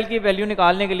डेल्टा L की वैल्यू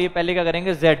निकालने के लिए पहले क्या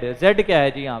करेंगे, Z क्या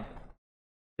है जी, यहाँ पे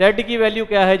Z की वैल्यू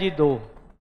क्या है जी 2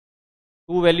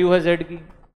 वैल्यू है Z की।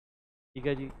 ठीक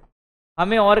है जी,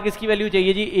 हमें और किसकी वैल्यू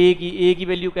चाहिए जी, A की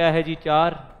वैल्यू क्या है जी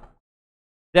 4।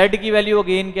 Z की वैल्यू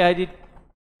अगेन क्या है जी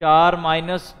 4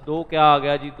 माइनस 2 क्या आ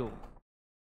गया जी 2।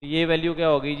 ये वैल्यू क्या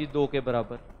हो गई जी 2 के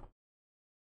बराबर।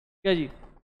 ठीक है जी,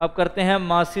 अब करते हैं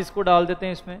मासिस को डाल देते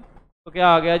हैं इसमें। तो क्या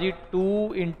आ गया जी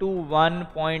 2 इंटू 1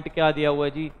 पॉइंट क्या दिया हुआ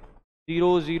है जी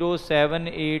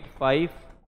 00785,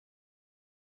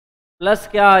 प्लस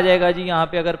क्या आ जाएगा जी, यहाँ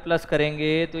पे अगर प्लस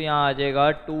करेंगे तो यहाँ आ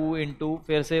जाएगा 2 इंटू,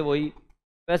 फिर से वही।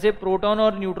 वैसे प्रोटॉन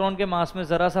और न्यूट्रॉन के मास में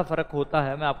ज़रा सा फ़र्क होता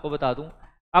है, मैं आपको बता दूं।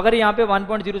 अगर यहाँ पे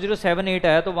 1.0078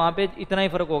 है तो वहाँ पे इतना ही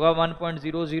फ़र्क होगा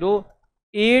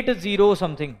 1.0080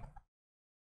 समथिंग।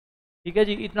 ठीक है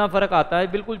जी, इतना फ़र्क आता है,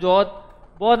 बिल्कुल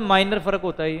बहुत माइनर फ़र्क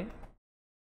होता है ये।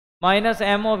 माइनस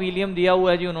M ऑफ हीलियम दिया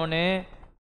हुआ है जी उन्होंने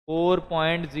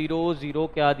 4.00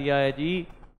 क्या दिया है जी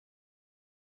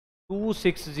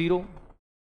 260।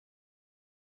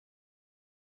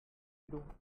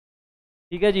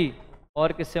 ठीक है जी,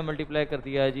 और किससे मल्टीप्लाई कर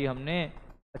दिया है जी हमने,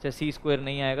 अच्छा C²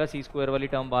 नहीं आएगा, C² वाली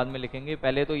टर्म बाद में लिखेंगे,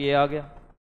 पहले तो ये आ गया।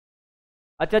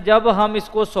 अच्छा जब हम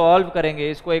इसको सॉल्व करेंगे,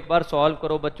 इसको एक बार सॉल्व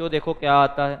करो बच्चों, देखो क्या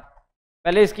आता है।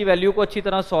 पहले इसकी वैल्यू को अच्छी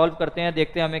तरह सॉल्व करते हैं,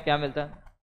 देखते हैं हमें क्या मिलता है।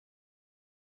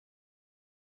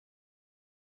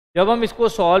 जब हम इसको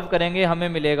सॉल्व करेंगे हमें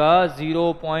मिलेगा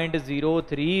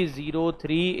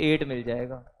 0.03038 मिल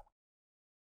जाएगा।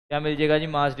 क्या मिल जाएगा जी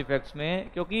मास डिफेक्ट्स में,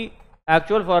 क्योंकि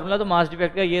एक्चुअल फार्मूला तो मास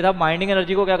डिफेक्ट का ये था। बाइंडिंग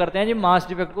एनर्जी को क्या करते हैं जी, मास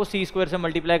डिफेक्ट को C² से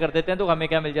मल्टीप्लाई कर देते हैं, तो हमें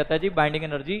क्या मिल जाता है जी बाइंडिंग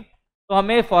एनर्जी। तो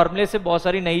हमें फॉर्मूले से बहुत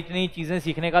सारी नई नई चीज़ें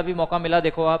सीखने का भी मौका मिला,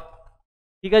 देखो आप।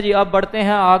 ठीक है जी, अब बढ़ते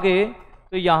हैं आगे।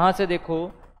 तो यहाँ से देखो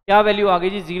क्या वैल्यू आ गई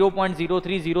जी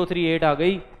 0.03038 आ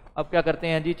गई। अब क्या करते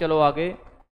हैं जी, चलो आगे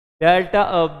डेल्टा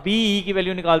B की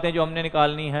वैल्यू निकालते हैं जो हमने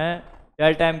निकालनी है।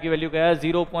 डेल्टा M की वैल्यू क्या है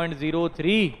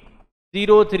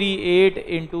 0.03038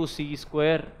 इंटू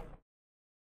C²।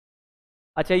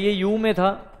 अच्छा ये U में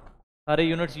था, सारे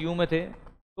यूनिट्स U में थे,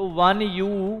 तो 1 U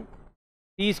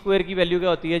C² की वैल्यू क्या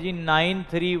होती है जी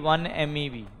 931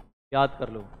 MeV। याद कर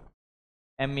लो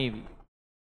MeV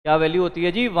क्या वैल्यू होती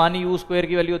है जी, 1 U²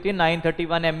 की वैल्यू होती है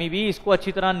 931 MeV। इसको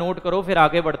अच्छी तरह नोट करो, फिर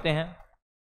आगे बढ़ते हैं।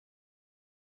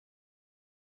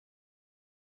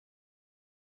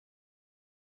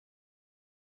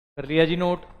 कर लिया जी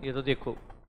नोट, ये तो देखो,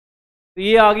 तो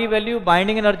ये आ गई वैल्यू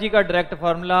बाइंडिंग एनर्जी का डायरेक्ट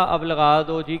फार्मूला। अब लगा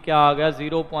दो जी, क्या आ गया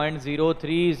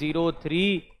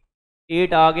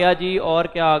 0.03038 आ गया जी, और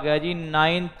क्या आ गया जी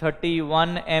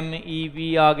 931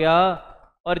 MeV आ गया।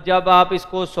 और जब आप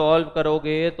इसको सॉल्व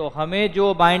करोगे तो हमें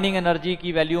जो बाइंडिंग एनर्जी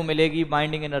की वैल्यू मिलेगी,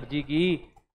 बाइंडिंग एनर्जी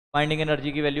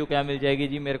की वैल्यू क्या मिल जाएगी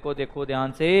जी, मेरे को देखो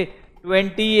ध्यान से,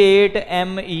 28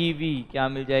 MeV क्या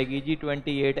मिल जाएगी जी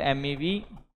 28 MeV।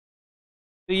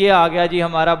 तो ये आ गया जी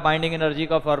हमारा बाइंडिंग एनर्जी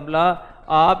का फॉर्मूला।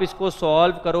 आप इसको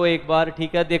सॉल्व करो एक बार,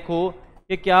 ठीक है, देखो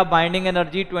कि क्या बाइंडिंग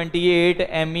एनर्जी 28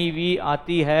 MeV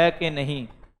आती है कि नहीं।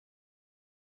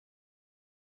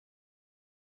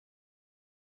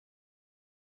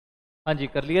 हाँ जी,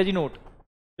 कर लिया जी नोट।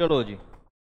 चलो जी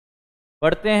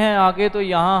बढ़ते हैं आगे। तो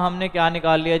यहाँ हमने क्या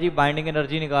निकाल लिया जी, बाइंडिंग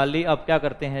एनर्जी निकाल ली। अब क्या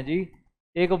करते हैं जी,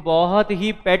 एक बहुत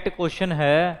ही पेट क्वेश्चन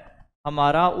है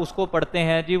हमारा, उसको पढ़ते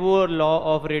हैं जी। वो लॉ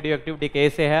ऑफ रेडियोएक्टिव डिके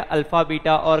से है, अल्फा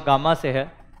बीटा और गामा से है,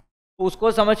 तो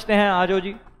उसको समझते हैं। आ जाओ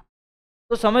जी।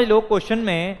 तो समझ लो क्वेश्चन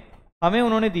में हमें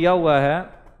उन्होंने दिया हुआ है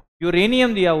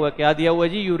यूरेनियम दिया हुआ है। क्या दिया हुआ है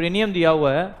जी, यूरेनियम दिया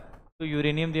हुआ है। तो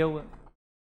यूरेनियम दिया हुआ है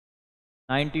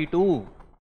 92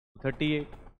 38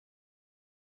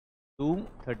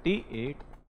 238।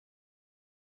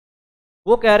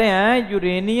 वो कह रहे हैं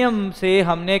यूरेनियम से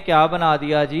हमने क्या बना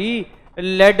दिया जी,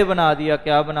 लेड बना दिया।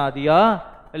 क्या बना दिया,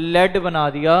 लेड बना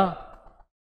दिया।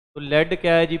 तो लेड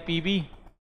क्या है जी, पीबी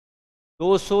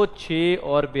 206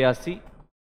 और 82।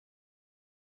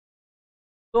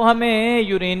 तो हमें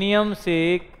यूरेनियम से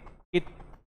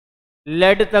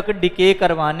लेड तक डिके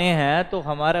करवाने हैं, तो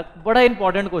हमारा बड़ा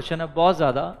इंपॉर्टेंट क्वेश्चन है, बहुत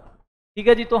ज़्यादा। ठीक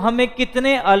है जी। तो हमें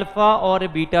कितने अल्फा और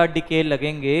बीटा डिके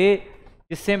लगेंगे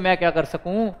जिससे मैं क्या कर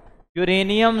सकूं,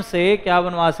 यूरेनियम से क्या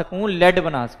बनवा सकूं, लेड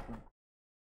बना सकूं।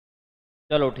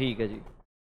 चलो ठीक है जी।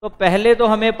 तो पहले तो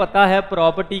हमें पता है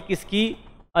प्रॉपर्टी किसकी,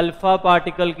 अल्फा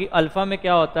पार्टिकल की। अल्फा में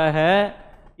क्या होता है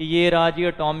कि ये रहा जी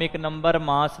एटॉमिक नंबर,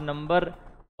 मास नंबर,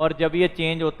 और जब ये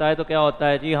चेंज होता है तो क्या होता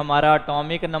है जी, हमारा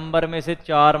एटॉमिक नंबर में से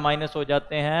 4 माइनस हो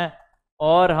जाते हैं,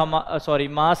 और हम सॉरी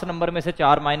मास नंबर में से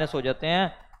 4 माइनस हो जाते हैं,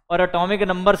 और एटॉमिक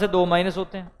नंबर से 2 माइनस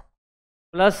होते हैं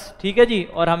प्लस। ठीक है जी।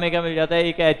 और हमें क्या मिल जाता है,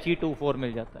 एक He24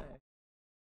 मिल जाता है।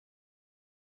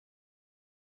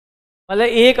 मतलब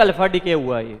एक अल्फा डिके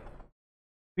हुआ ये।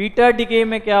 बीटा डिके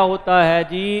में क्या होता है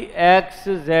जी, एक्स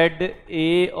जेड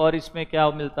ए, और इसमें क्या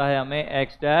मिलता है हमें,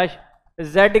 एक्स डैश।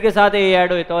 जेड के साथ ए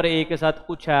ऐड होता है और ए के साथ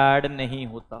कुछ ऐड नहीं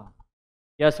होता,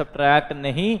 या सब्ट्रैक्ट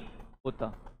नहीं होता,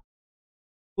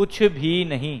 कुछ भी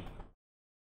नहीं।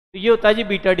 तो ये होता है जी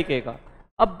बीटा डिके का।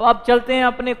 अब चलते हैं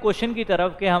अपने क्वेश्चन की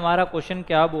तरफ कि हमारा क्वेश्चन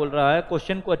क्या बोल रहा है।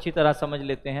 क्वेश्चन को अच्छी तरह समझ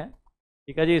लेते हैं।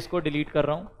 ठीक है जी, इसको डिलीट कर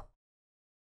रहा हूं।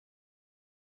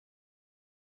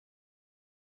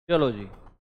 चलो जी।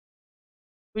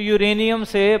 तो यूरेनियम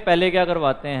से पहले क्या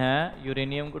करवाते हैं,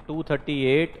 यूरेनियम को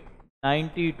 238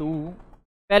 92,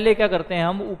 पहले क्या करते हैं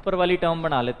हम, ऊपर वाली टर्म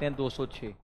बना लेते हैं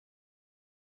 206।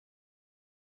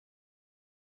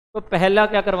 तो पहला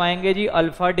क्या करवाएंगे जी,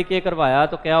 अल्फा डिके करवाया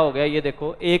तो क्या हो गया, ये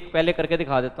देखो एक पहले करके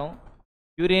दिखा देता हूँ।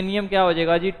 यूरेनियम क्या हो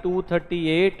जाएगा जी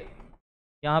 238,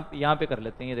 यहाँ पे कर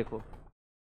लेते हैं। ये देखो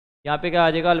यहाँ पे क्या आ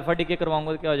जाएगा, अल्फा डिके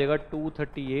करवाऊंगा तो क्या हो जाएगा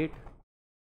 238,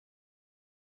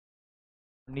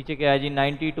 नीचे क्या है जी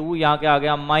 92, यहाँ क्या आ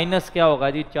गया माइनस क्या होगा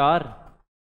जी 4,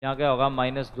 यहाँ क्या होगा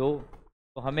 -2।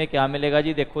 तो हमें क्या मिलेगा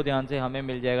जी, देखो ध्यान से, हमें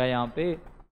मिल जाएगा यहाँ पे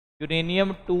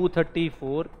यूरेनियम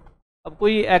 234। अब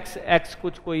कोई एक्स एक्स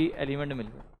कुछ कोई एलिमेंट मिल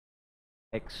गया,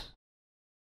 एक्स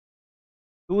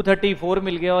 234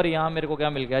 मिल गया, और यहाँ मेरे को क्या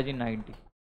मिल गया जी 90।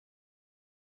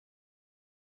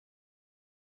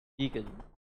 ठीक है जी।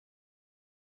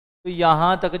 तो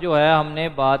यहाँ तक जो है हमने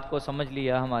बात को समझ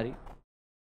लिया हमारी।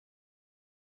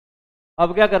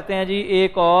 अब क्या करते हैं जी,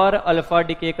 एक और अल्फा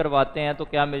डिके करवाते हैं तो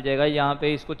क्या मिल जाएगा, यहाँ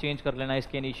पे इसको चेंज कर लेना,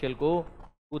 इसके इनिशियल को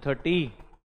 230,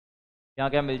 यहाँ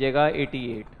क्या मिल जाएगा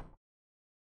 88।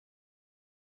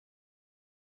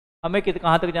 हमें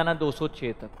कहाँ तक जाना,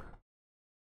 206 तक।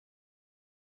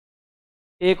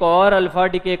 एक और अल्फा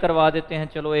डिके करवा देते हैं।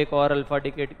 चलो एक और अल्फा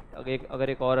डिके, अगर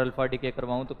एक और अल्फा डिके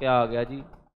करवाऊँ तो क्या आ गया जी,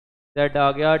 Z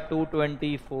आ गया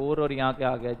 224, और यहाँ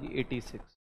क्या आ गया जी 86।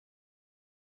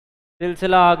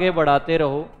 सिलसिला आगे बढ़ाते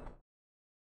रहो।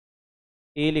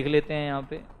 ए लिख लेते हैं यहाँ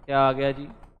पे, क्या आ गया जी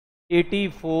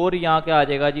 84, यहाँ क्या आ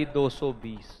जाएगा जी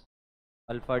 220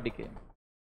 अल्फा डिके।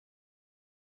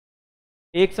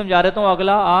 एक समझा रहता हूँ,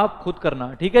 अगला आप खुद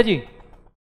करना। ठीक है जी।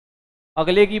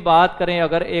 अगले की बात करें,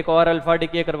 अगर एक और अल्फा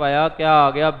डिके करवाया, क्या आ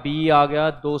गया, बी आ गया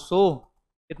 200,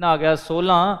 कितना आ गया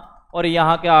 16, और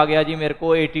यहाँ क्या आ गया जी मेरे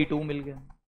को 82 मिल गया।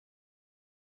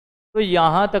 तो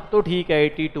यहाँ तक तो ठीक है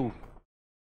 82,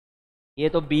 ये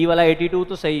तो बी वाला 82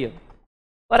 तो सही है,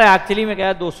 पर एक्चुअली में क्या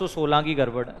है 216 की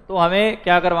गड़बड़ है। तो हमें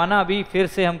क्या करवाना, अभी फिर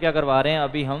से हम क्या करवा रहे हैं,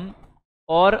 अभी हम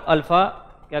और अल्फ़ा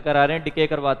क्या करा रहे हैं, डिके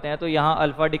करवाते हैं। तो यहाँ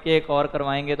अल्फ़ा डिके एक और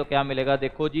करवाएंगे तो क्या मिलेगा,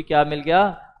 देखो जी क्या मिल गया,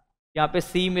 यहाँ पे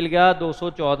सी मिल गया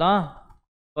 214,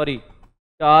 सॉरी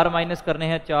 4 माइनस करने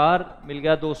हैं 4, मिल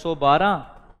गया 212,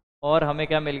 और हमें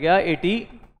क्या मिल गया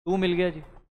 82 मिल गया जी।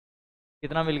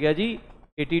 कितना मिल गया जी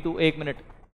 82, एक मिनट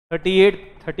 38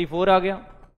 34 आ गया,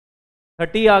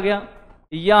 30 आ गया।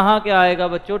 यहाँ क्या आएगा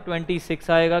बच्चों 26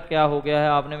 आएगा। क्या हो गया है,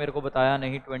 आपने मेरे को बताया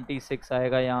नहीं, 26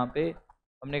 आएगा यहाँ पे।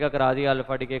 हमने क्या करा दिया,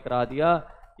 अल्फा डिके करा दिया।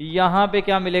 यहाँ पे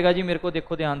क्या मिलेगा जी मेरे को,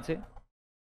 देखो ध्यान से,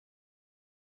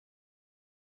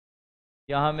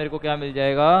 यहाँ मेरे को क्या मिल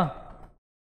जाएगा,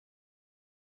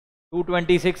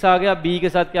 226 आ गया, बी के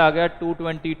साथ क्या आ गया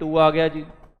 222 आ गया जी।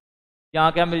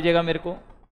 यहाँ क्या मिल जाएगा मेरे को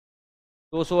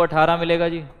 218 मिलेगा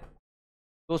जी।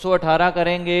 218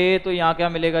 करेंगे तो यहाँ क्या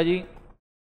मिलेगा जी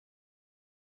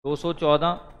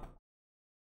 214।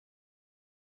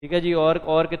 ठीक है जी।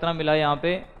 और कितना मिला यहाँ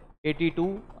पे 82।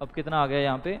 अब कितना आ गया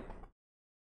यहाँ पे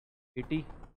 80।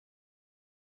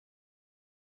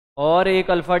 और एक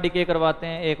अल्फ़ा डिके करवाते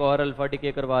हैं, एक और अल्फ़ा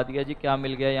डिके करवा दिया जी। क्या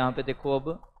मिल गया यहाँ पे देखो,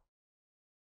 अब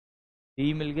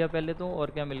डी मिल गया पहले तो,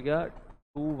 और क्या मिल गया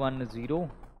 210,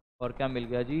 और क्या मिल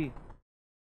गया जी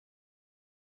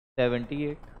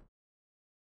 78।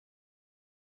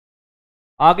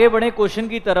 आगे बढ़े क्वेश्चन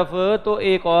की तरफ, तो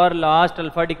एक और लास्ट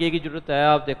अल्फ़ा डिके की जरूरत है।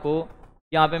 आप देखो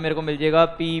यहाँ पे मेरे को मिल जाएगा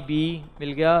पी बी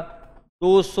मिल गया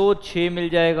 206 मिल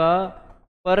जाएगा,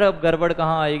 पर अब गड़बड़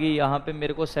कहाँ आएगी, यहाँ पे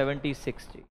मेरे को 76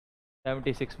 चाहिए।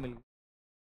 76 मिल गया।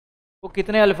 तो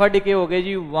कितने अल्फ़ा डिके हो गए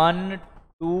जी 1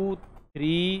 2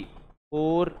 3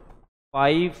 4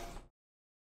 5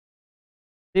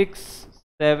 6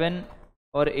 7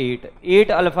 और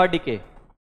 8 अल्फ़ा डिके।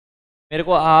 मेरे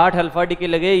को 8 अल्फ़ा डिके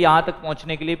लगे यहाँ तक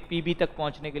पहुँचने के लिए, पीबी तक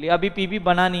पहुँचने के लिए। अभी पीबी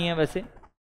बना नहीं है वैसे।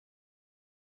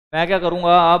 मैं क्या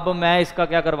करूँगा, अब मैं इसका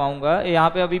क्या करवाऊँगा, यहाँ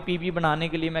पे अभी पीबी बनाने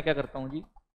के लिए मैं क्या करता हूँ जी,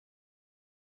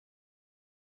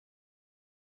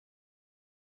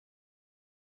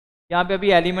 यहाँ पे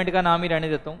अभी एलिमेंट का नाम ही रहने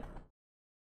देता हूँ।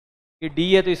 ये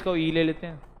डी है तो इसका ई ले लेते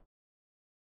हैं।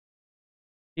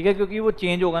 ठीक है, क्योंकि वो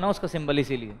चेंज होगा ना उसका सिंबल,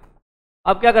 इसीलिए।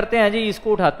 अब क्या करते हैं जी,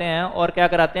 इसको उठाते हैं और क्या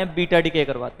कराते हैं बीटा डिके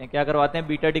करवाते हैं। क्या करवाते हैं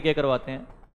बीटा डिके करवाते हैं।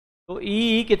 तो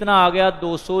ई कितना आ गया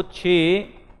 206,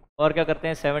 और क्या करते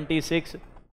हैं 76।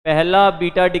 पहला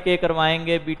बीटा डिके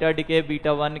करवाएंगे, बीटा डिके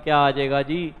बीटा 1 क्या आ जाएगा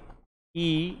जी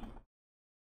ई,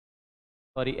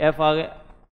 सॉरी एफ आ गया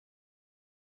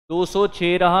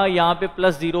 206 रहा, यहाँ पे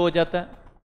 +0 हो जाता है,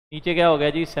 नीचे क्या हो गया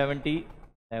जी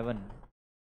 77।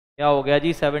 क्या हो गया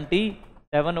जी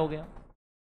 77 हो गया।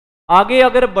 आगे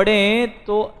अगर बढ़ें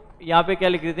तो यहाँ पे क्या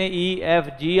लिख देते हैं ई एफ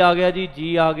जी आ गया जी,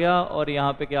 जी आ गया, और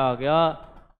यहाँ पे क्या आ गया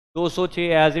 206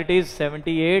 as it is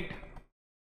 78।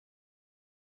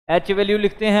 H value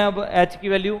लिखते हैं। अब एच की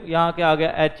वैल्यू यहाँ क्या आ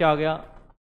गया एच आ गया,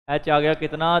 एच आ गया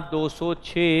कितना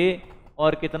 206,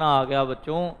 और कितना आ गया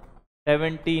बच्चों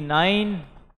 79।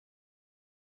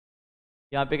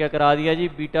 यहाँ पे क्या करा दिया जी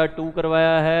बीटा 2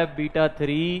 करवाया है, बीटा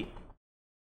 3,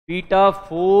 बीटा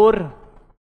 4।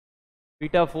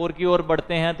 बीटा 4 की ओर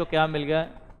बढ़ते हैं तो क्या मिल गया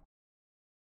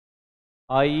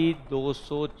आई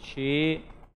 206,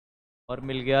 और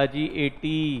मिल गया जी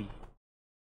 80।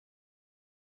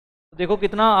 तो देखो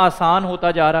कितना आसान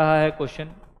होता जा रहा है क्वेश्चन।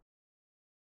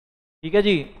 ठीक है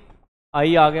जी,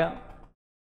 आई आ गया।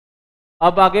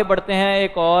 अब आगे बढ़ते हैं,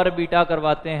 एक और बीटा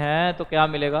करवाते हैं तो क्या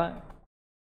मिलेगा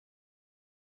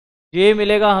जे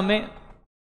मिलेगा हमें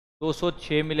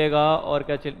 206 मिलेगा, और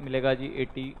क्या मिलेगा जी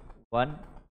 81।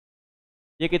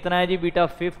 ये कितना है जी बीटा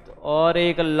 5th, और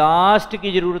एक लास्ट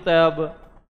की ज़रूरत है। अब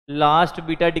लास्ट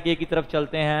बीटा डिके की तरफ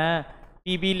चलते हैं।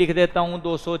 पीबी लिख देता हूँ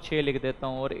 206 लिख देता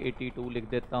हूँ, और 82 लिख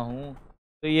देता हूँ।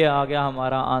 तो ये आ गया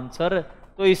हमारा आंसर।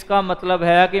 तो इसका मतलब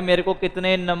है कि मेरे को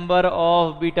कितने नंबर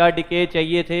ऑफ बीटा डिके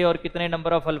चाहिए थे और कितने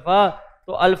नंबर ऑफ अल्फ़ा।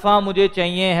 तो अल्फ़ा मुझे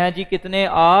चाहिए हैं जी कितने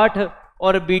 8,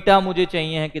 और बीटा मुझे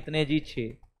चाहिए हैं कितने जी 6।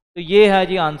 तो ये है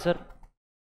जी आंसर।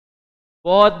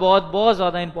 बहुत बहुत बहुत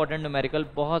ज़्यादा इंपॉर्टेंट न्यूमेरिकल,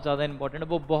 बहुत ज़्यादा इंपॉर्टेंट।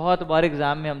 वो बहुत बार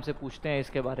एग्जाम में हमसे पूछते हैं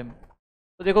इसके बारे में।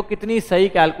 तो देखो कितनी सही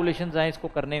कैलकुलेशंस हैं इसको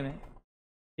करने में।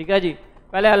 ठीक है जी,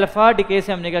 पहले अल्फ़ा डिके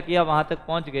से हमने क्या किया, वहाँ तक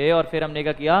पहुँच गए, और फिर हमने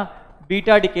क्या किया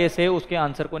बीटा डिके से उसके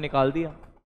आंसर को निकाल दिया।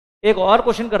 एक और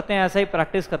क्वेश्चन करते हैं, ऐसा ही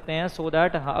प्रैक्टिस करते हैं, सो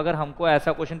दैट अगर हमको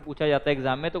ऐसा क्वेश्चन पूछा जाता है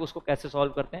एग्जाम में तो उसको कैसे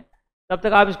सॉल्व करते हैं। तब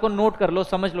तक आप इसको नोट कर लो,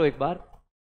 समझ लो एक बार।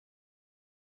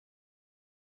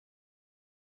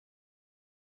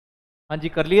 हाँ जी,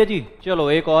 कर लिया जी। चलो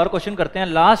एक और क्वेश्चन करते हैं,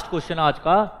 लास्ट क्वेश्चन आज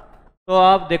का। तो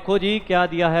आप देखो जी क्या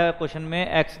दिया है क्वेश्चन में,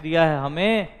 एक्स दिया है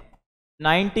हमें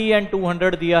 90 एंड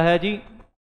 200 दिया है जी।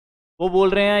 वो बोल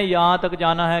रहे हैं यहाँ तक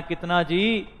जाना है कितना जी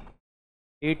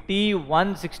 80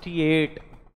 168।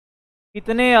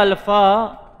 कितने अल्फ़ा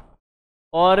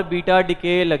और बीटा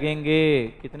डिके लगेंगे,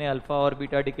 कितने अल्फ़ा और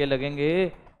बीटा डिके लगेंगे।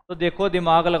 तो देखो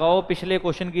दिमाग लगाओ, पिछले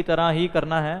क्वेश्चन की तरह ही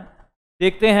करना है।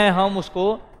 देखते हैं हम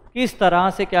उसको किस तरह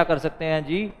से क्या कर सकते हैं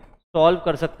जी, सॉल्व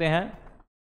कर सकते हैं।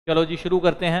 चलो जी शुरू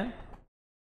करते हैं।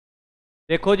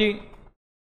 देखो जी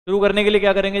शुरू करने के लिए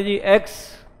क्या करेंगे जी, x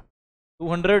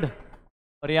 200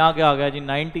 और यहाँ क्या आ गया जी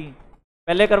 90।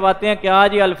 पहले करवाते हैं क्या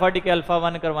जी अल्फ़ा डिके अल्फ़ा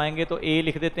 1 करवाएंगे, तो a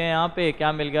लिख देते हैं। यहाँ पे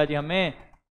क्या मिल गया जी हमें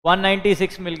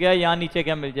 196 मिल गया। यहाँ नीचे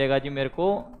क्या मिल जाएगा जी मेरे को,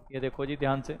 ये देखो जी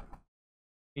ध्यान से,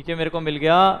 नीचे मेरे को मिल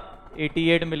गया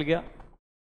 88 मिल गया।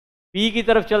 बी की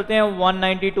तरफ चलते हैं,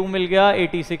 192 मिल गया,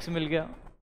 86 मिल गया।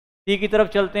 सी की तरफ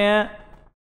चलते हैं,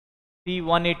 सी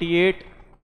 188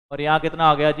 और यहाँ कितना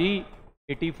आ गया जी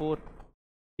 84।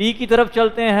 डी की तरफ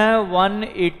चलते हैं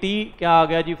 180, क्या आ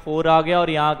गया जी 4 आ गया और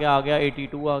यहाँ क्या आ गया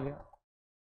 82 आ गया।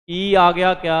 ई आ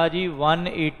गया क्या जी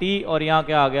 180 और यहाँ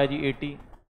क्या आ गया जी 80।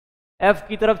 एफ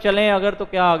की तरफ चलें अगर तो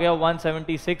क्या आ गया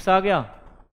 176 आ गया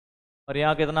और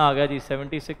यहाँ कितना आ गया जी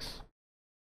 76।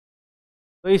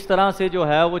 तो इस तरह से जो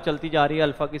है वो चलती जा रही है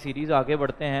अल्फ़ा की सीरीज़। आगे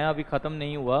बढ़ते हैं, अभी ख़त्म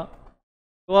नहीं हुआ।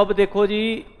 तो अब देखो जी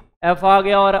एफ आ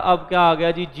गया और अब क्या आ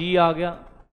गया जी जी आ गया।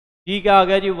 जी क्या आ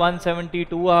गया जी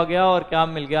 172 आ गया और क्या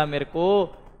मिल गया मेरे को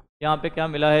यहाँ पे क्या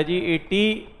मिला है जी 80,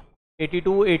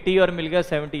 82, 80 और मिल गया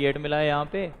 78 मिला है यहाँ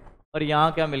पे और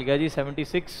यहाँ क्या मिल गया जी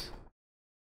 76।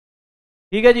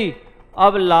 ठीक है जी।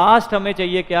 अब लास्ट हमें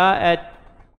चाहिए क्या एच,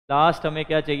 लास्ट हमें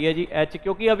क्या चाहिए जी एच,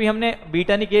 क्योंकि अभी हमने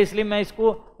बीटा नहीं किया इसलिए मैं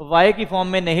इसको वाई की फॉर्म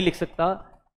में नहीं लिख सकता।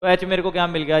 तो एच मेरे को क्या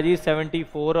मिल गया जी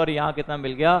 74 और यहाँ कितना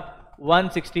मिल गया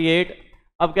 168।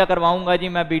 अब क्या करवाऊंगा जी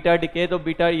मैं बीटा डिके, तो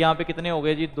बीटा यहाँ पे कितने हो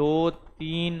गए जी 2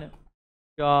 3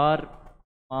 4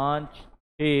 5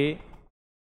 6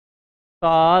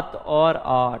 7 और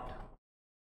 8।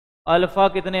 अल्फा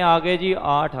कितने आ गए जी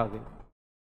 8 आ गए।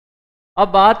 अब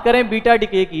बात करें बीटा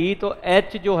डिके की तो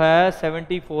एच जो है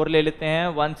 74 ले लेते हैं,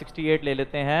 168 ले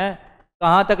लेते हैं।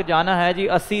 कहाँ तक जाना है जी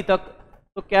 80 तक।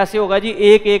 तो कैसे होगा जी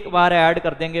एक एक बार ऐड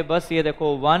कर देंगे बस। ये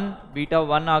देखो 1 बीटा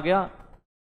 1 आ गया,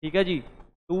 ठीक है जी,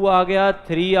 2 आ गया,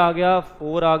 3 आ गया,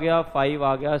 4 आ गया, 5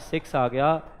 आ गया, 6 आ गया।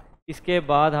 इसके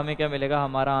बाद हमें क्या मिलेगा,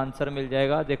 हमारा आंसर मिल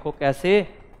जाएगा। देखो कैसे,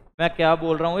 मैं क्या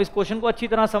बोल रहा हूँ, इस क्वेश्चन को अच्छी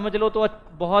तरह समझ लो तो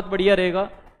बहुत बढ़िया रहेगा,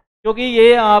 क्योंकि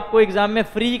ये आपको एग्जाम में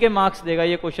फ्री के मार्क्स देगा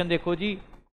ये क्वेश्चन। देखो जी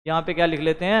यहाँ पे क्या लिख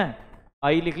लेते हैं,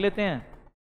 आई लिख लेते हैं,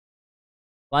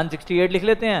 168 लिख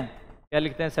लेते हैं, क्या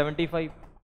लिखते हैं 75,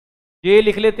 जे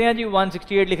लिख लेते हैं जी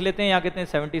 168 लिख लेते हैं, यहाँ कहते हैं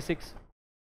 76,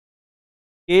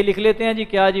 के लिख लेते हैं जी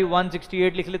क्या जी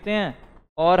 168 लिख लेते हैं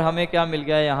और हमें क्या मिल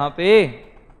गया यहाँ पे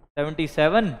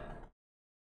 77।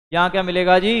 यहाँ क्या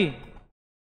मिलेगा जी,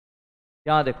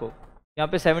 यहाँ देखो यहाँ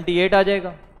पे 78 आ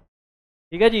जाएगा।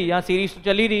 ठीक है जी, यहाँ सीरीज तो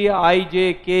चल ही रही है, आई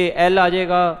जे के एल आ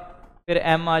जाएगा, फिर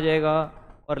एम आ जाएगा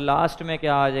और लास्ट में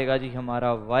क्या आ जाएगा जी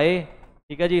हमारा वाई।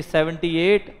 ठीक है जी,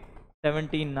 78,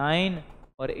 79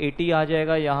 और 80 आ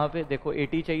जाएगा। यहाँ पे देखो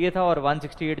 80 चाहिए था और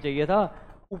 168 चाहिए था।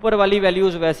 ऊपर वाली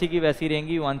वैल्यूज़ वैसी की वैसी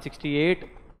रहेंगी, 168,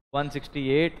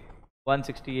 168,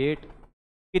 168।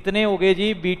 कितने हो गए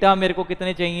जी, बीटा मेरे को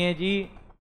कितने चाहिए जी,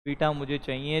 बीटा मुझे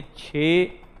चाहिए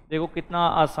 6। देखो कितना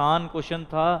आसान क्वेश्चन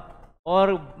था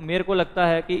और मेरे को लगता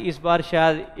है कि इस बार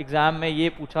शायद एग्ज़ाम में ये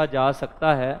पूछा जा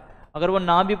सकता है। अगर वो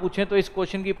ना भी पूछें तो इस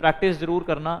क्वेश्चन की प्रैक्टिस ज़रूर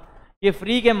करना, ये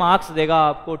फ्री के मार्क्स देगा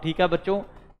आपको। ठीक है बच्चों,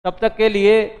 तब तक के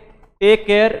लिए take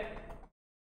care,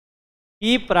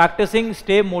 keep practising,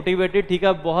 stay motivated. ठीक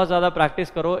है, बहुत ज़्यादा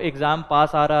प्रैक्टिस करो, एग्ज़ाम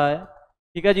पास आ रहा है।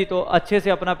 ठीक है जी, तो अच्छे से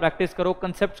अपना प्रैक्टिस करो,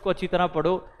 कंसेप्ट को अच्छी तरह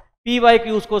पढ़ो,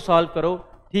 PYQs को सॉल्व करो।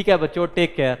 ठीक है बच्चों,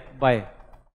 टेक केयर, बाय।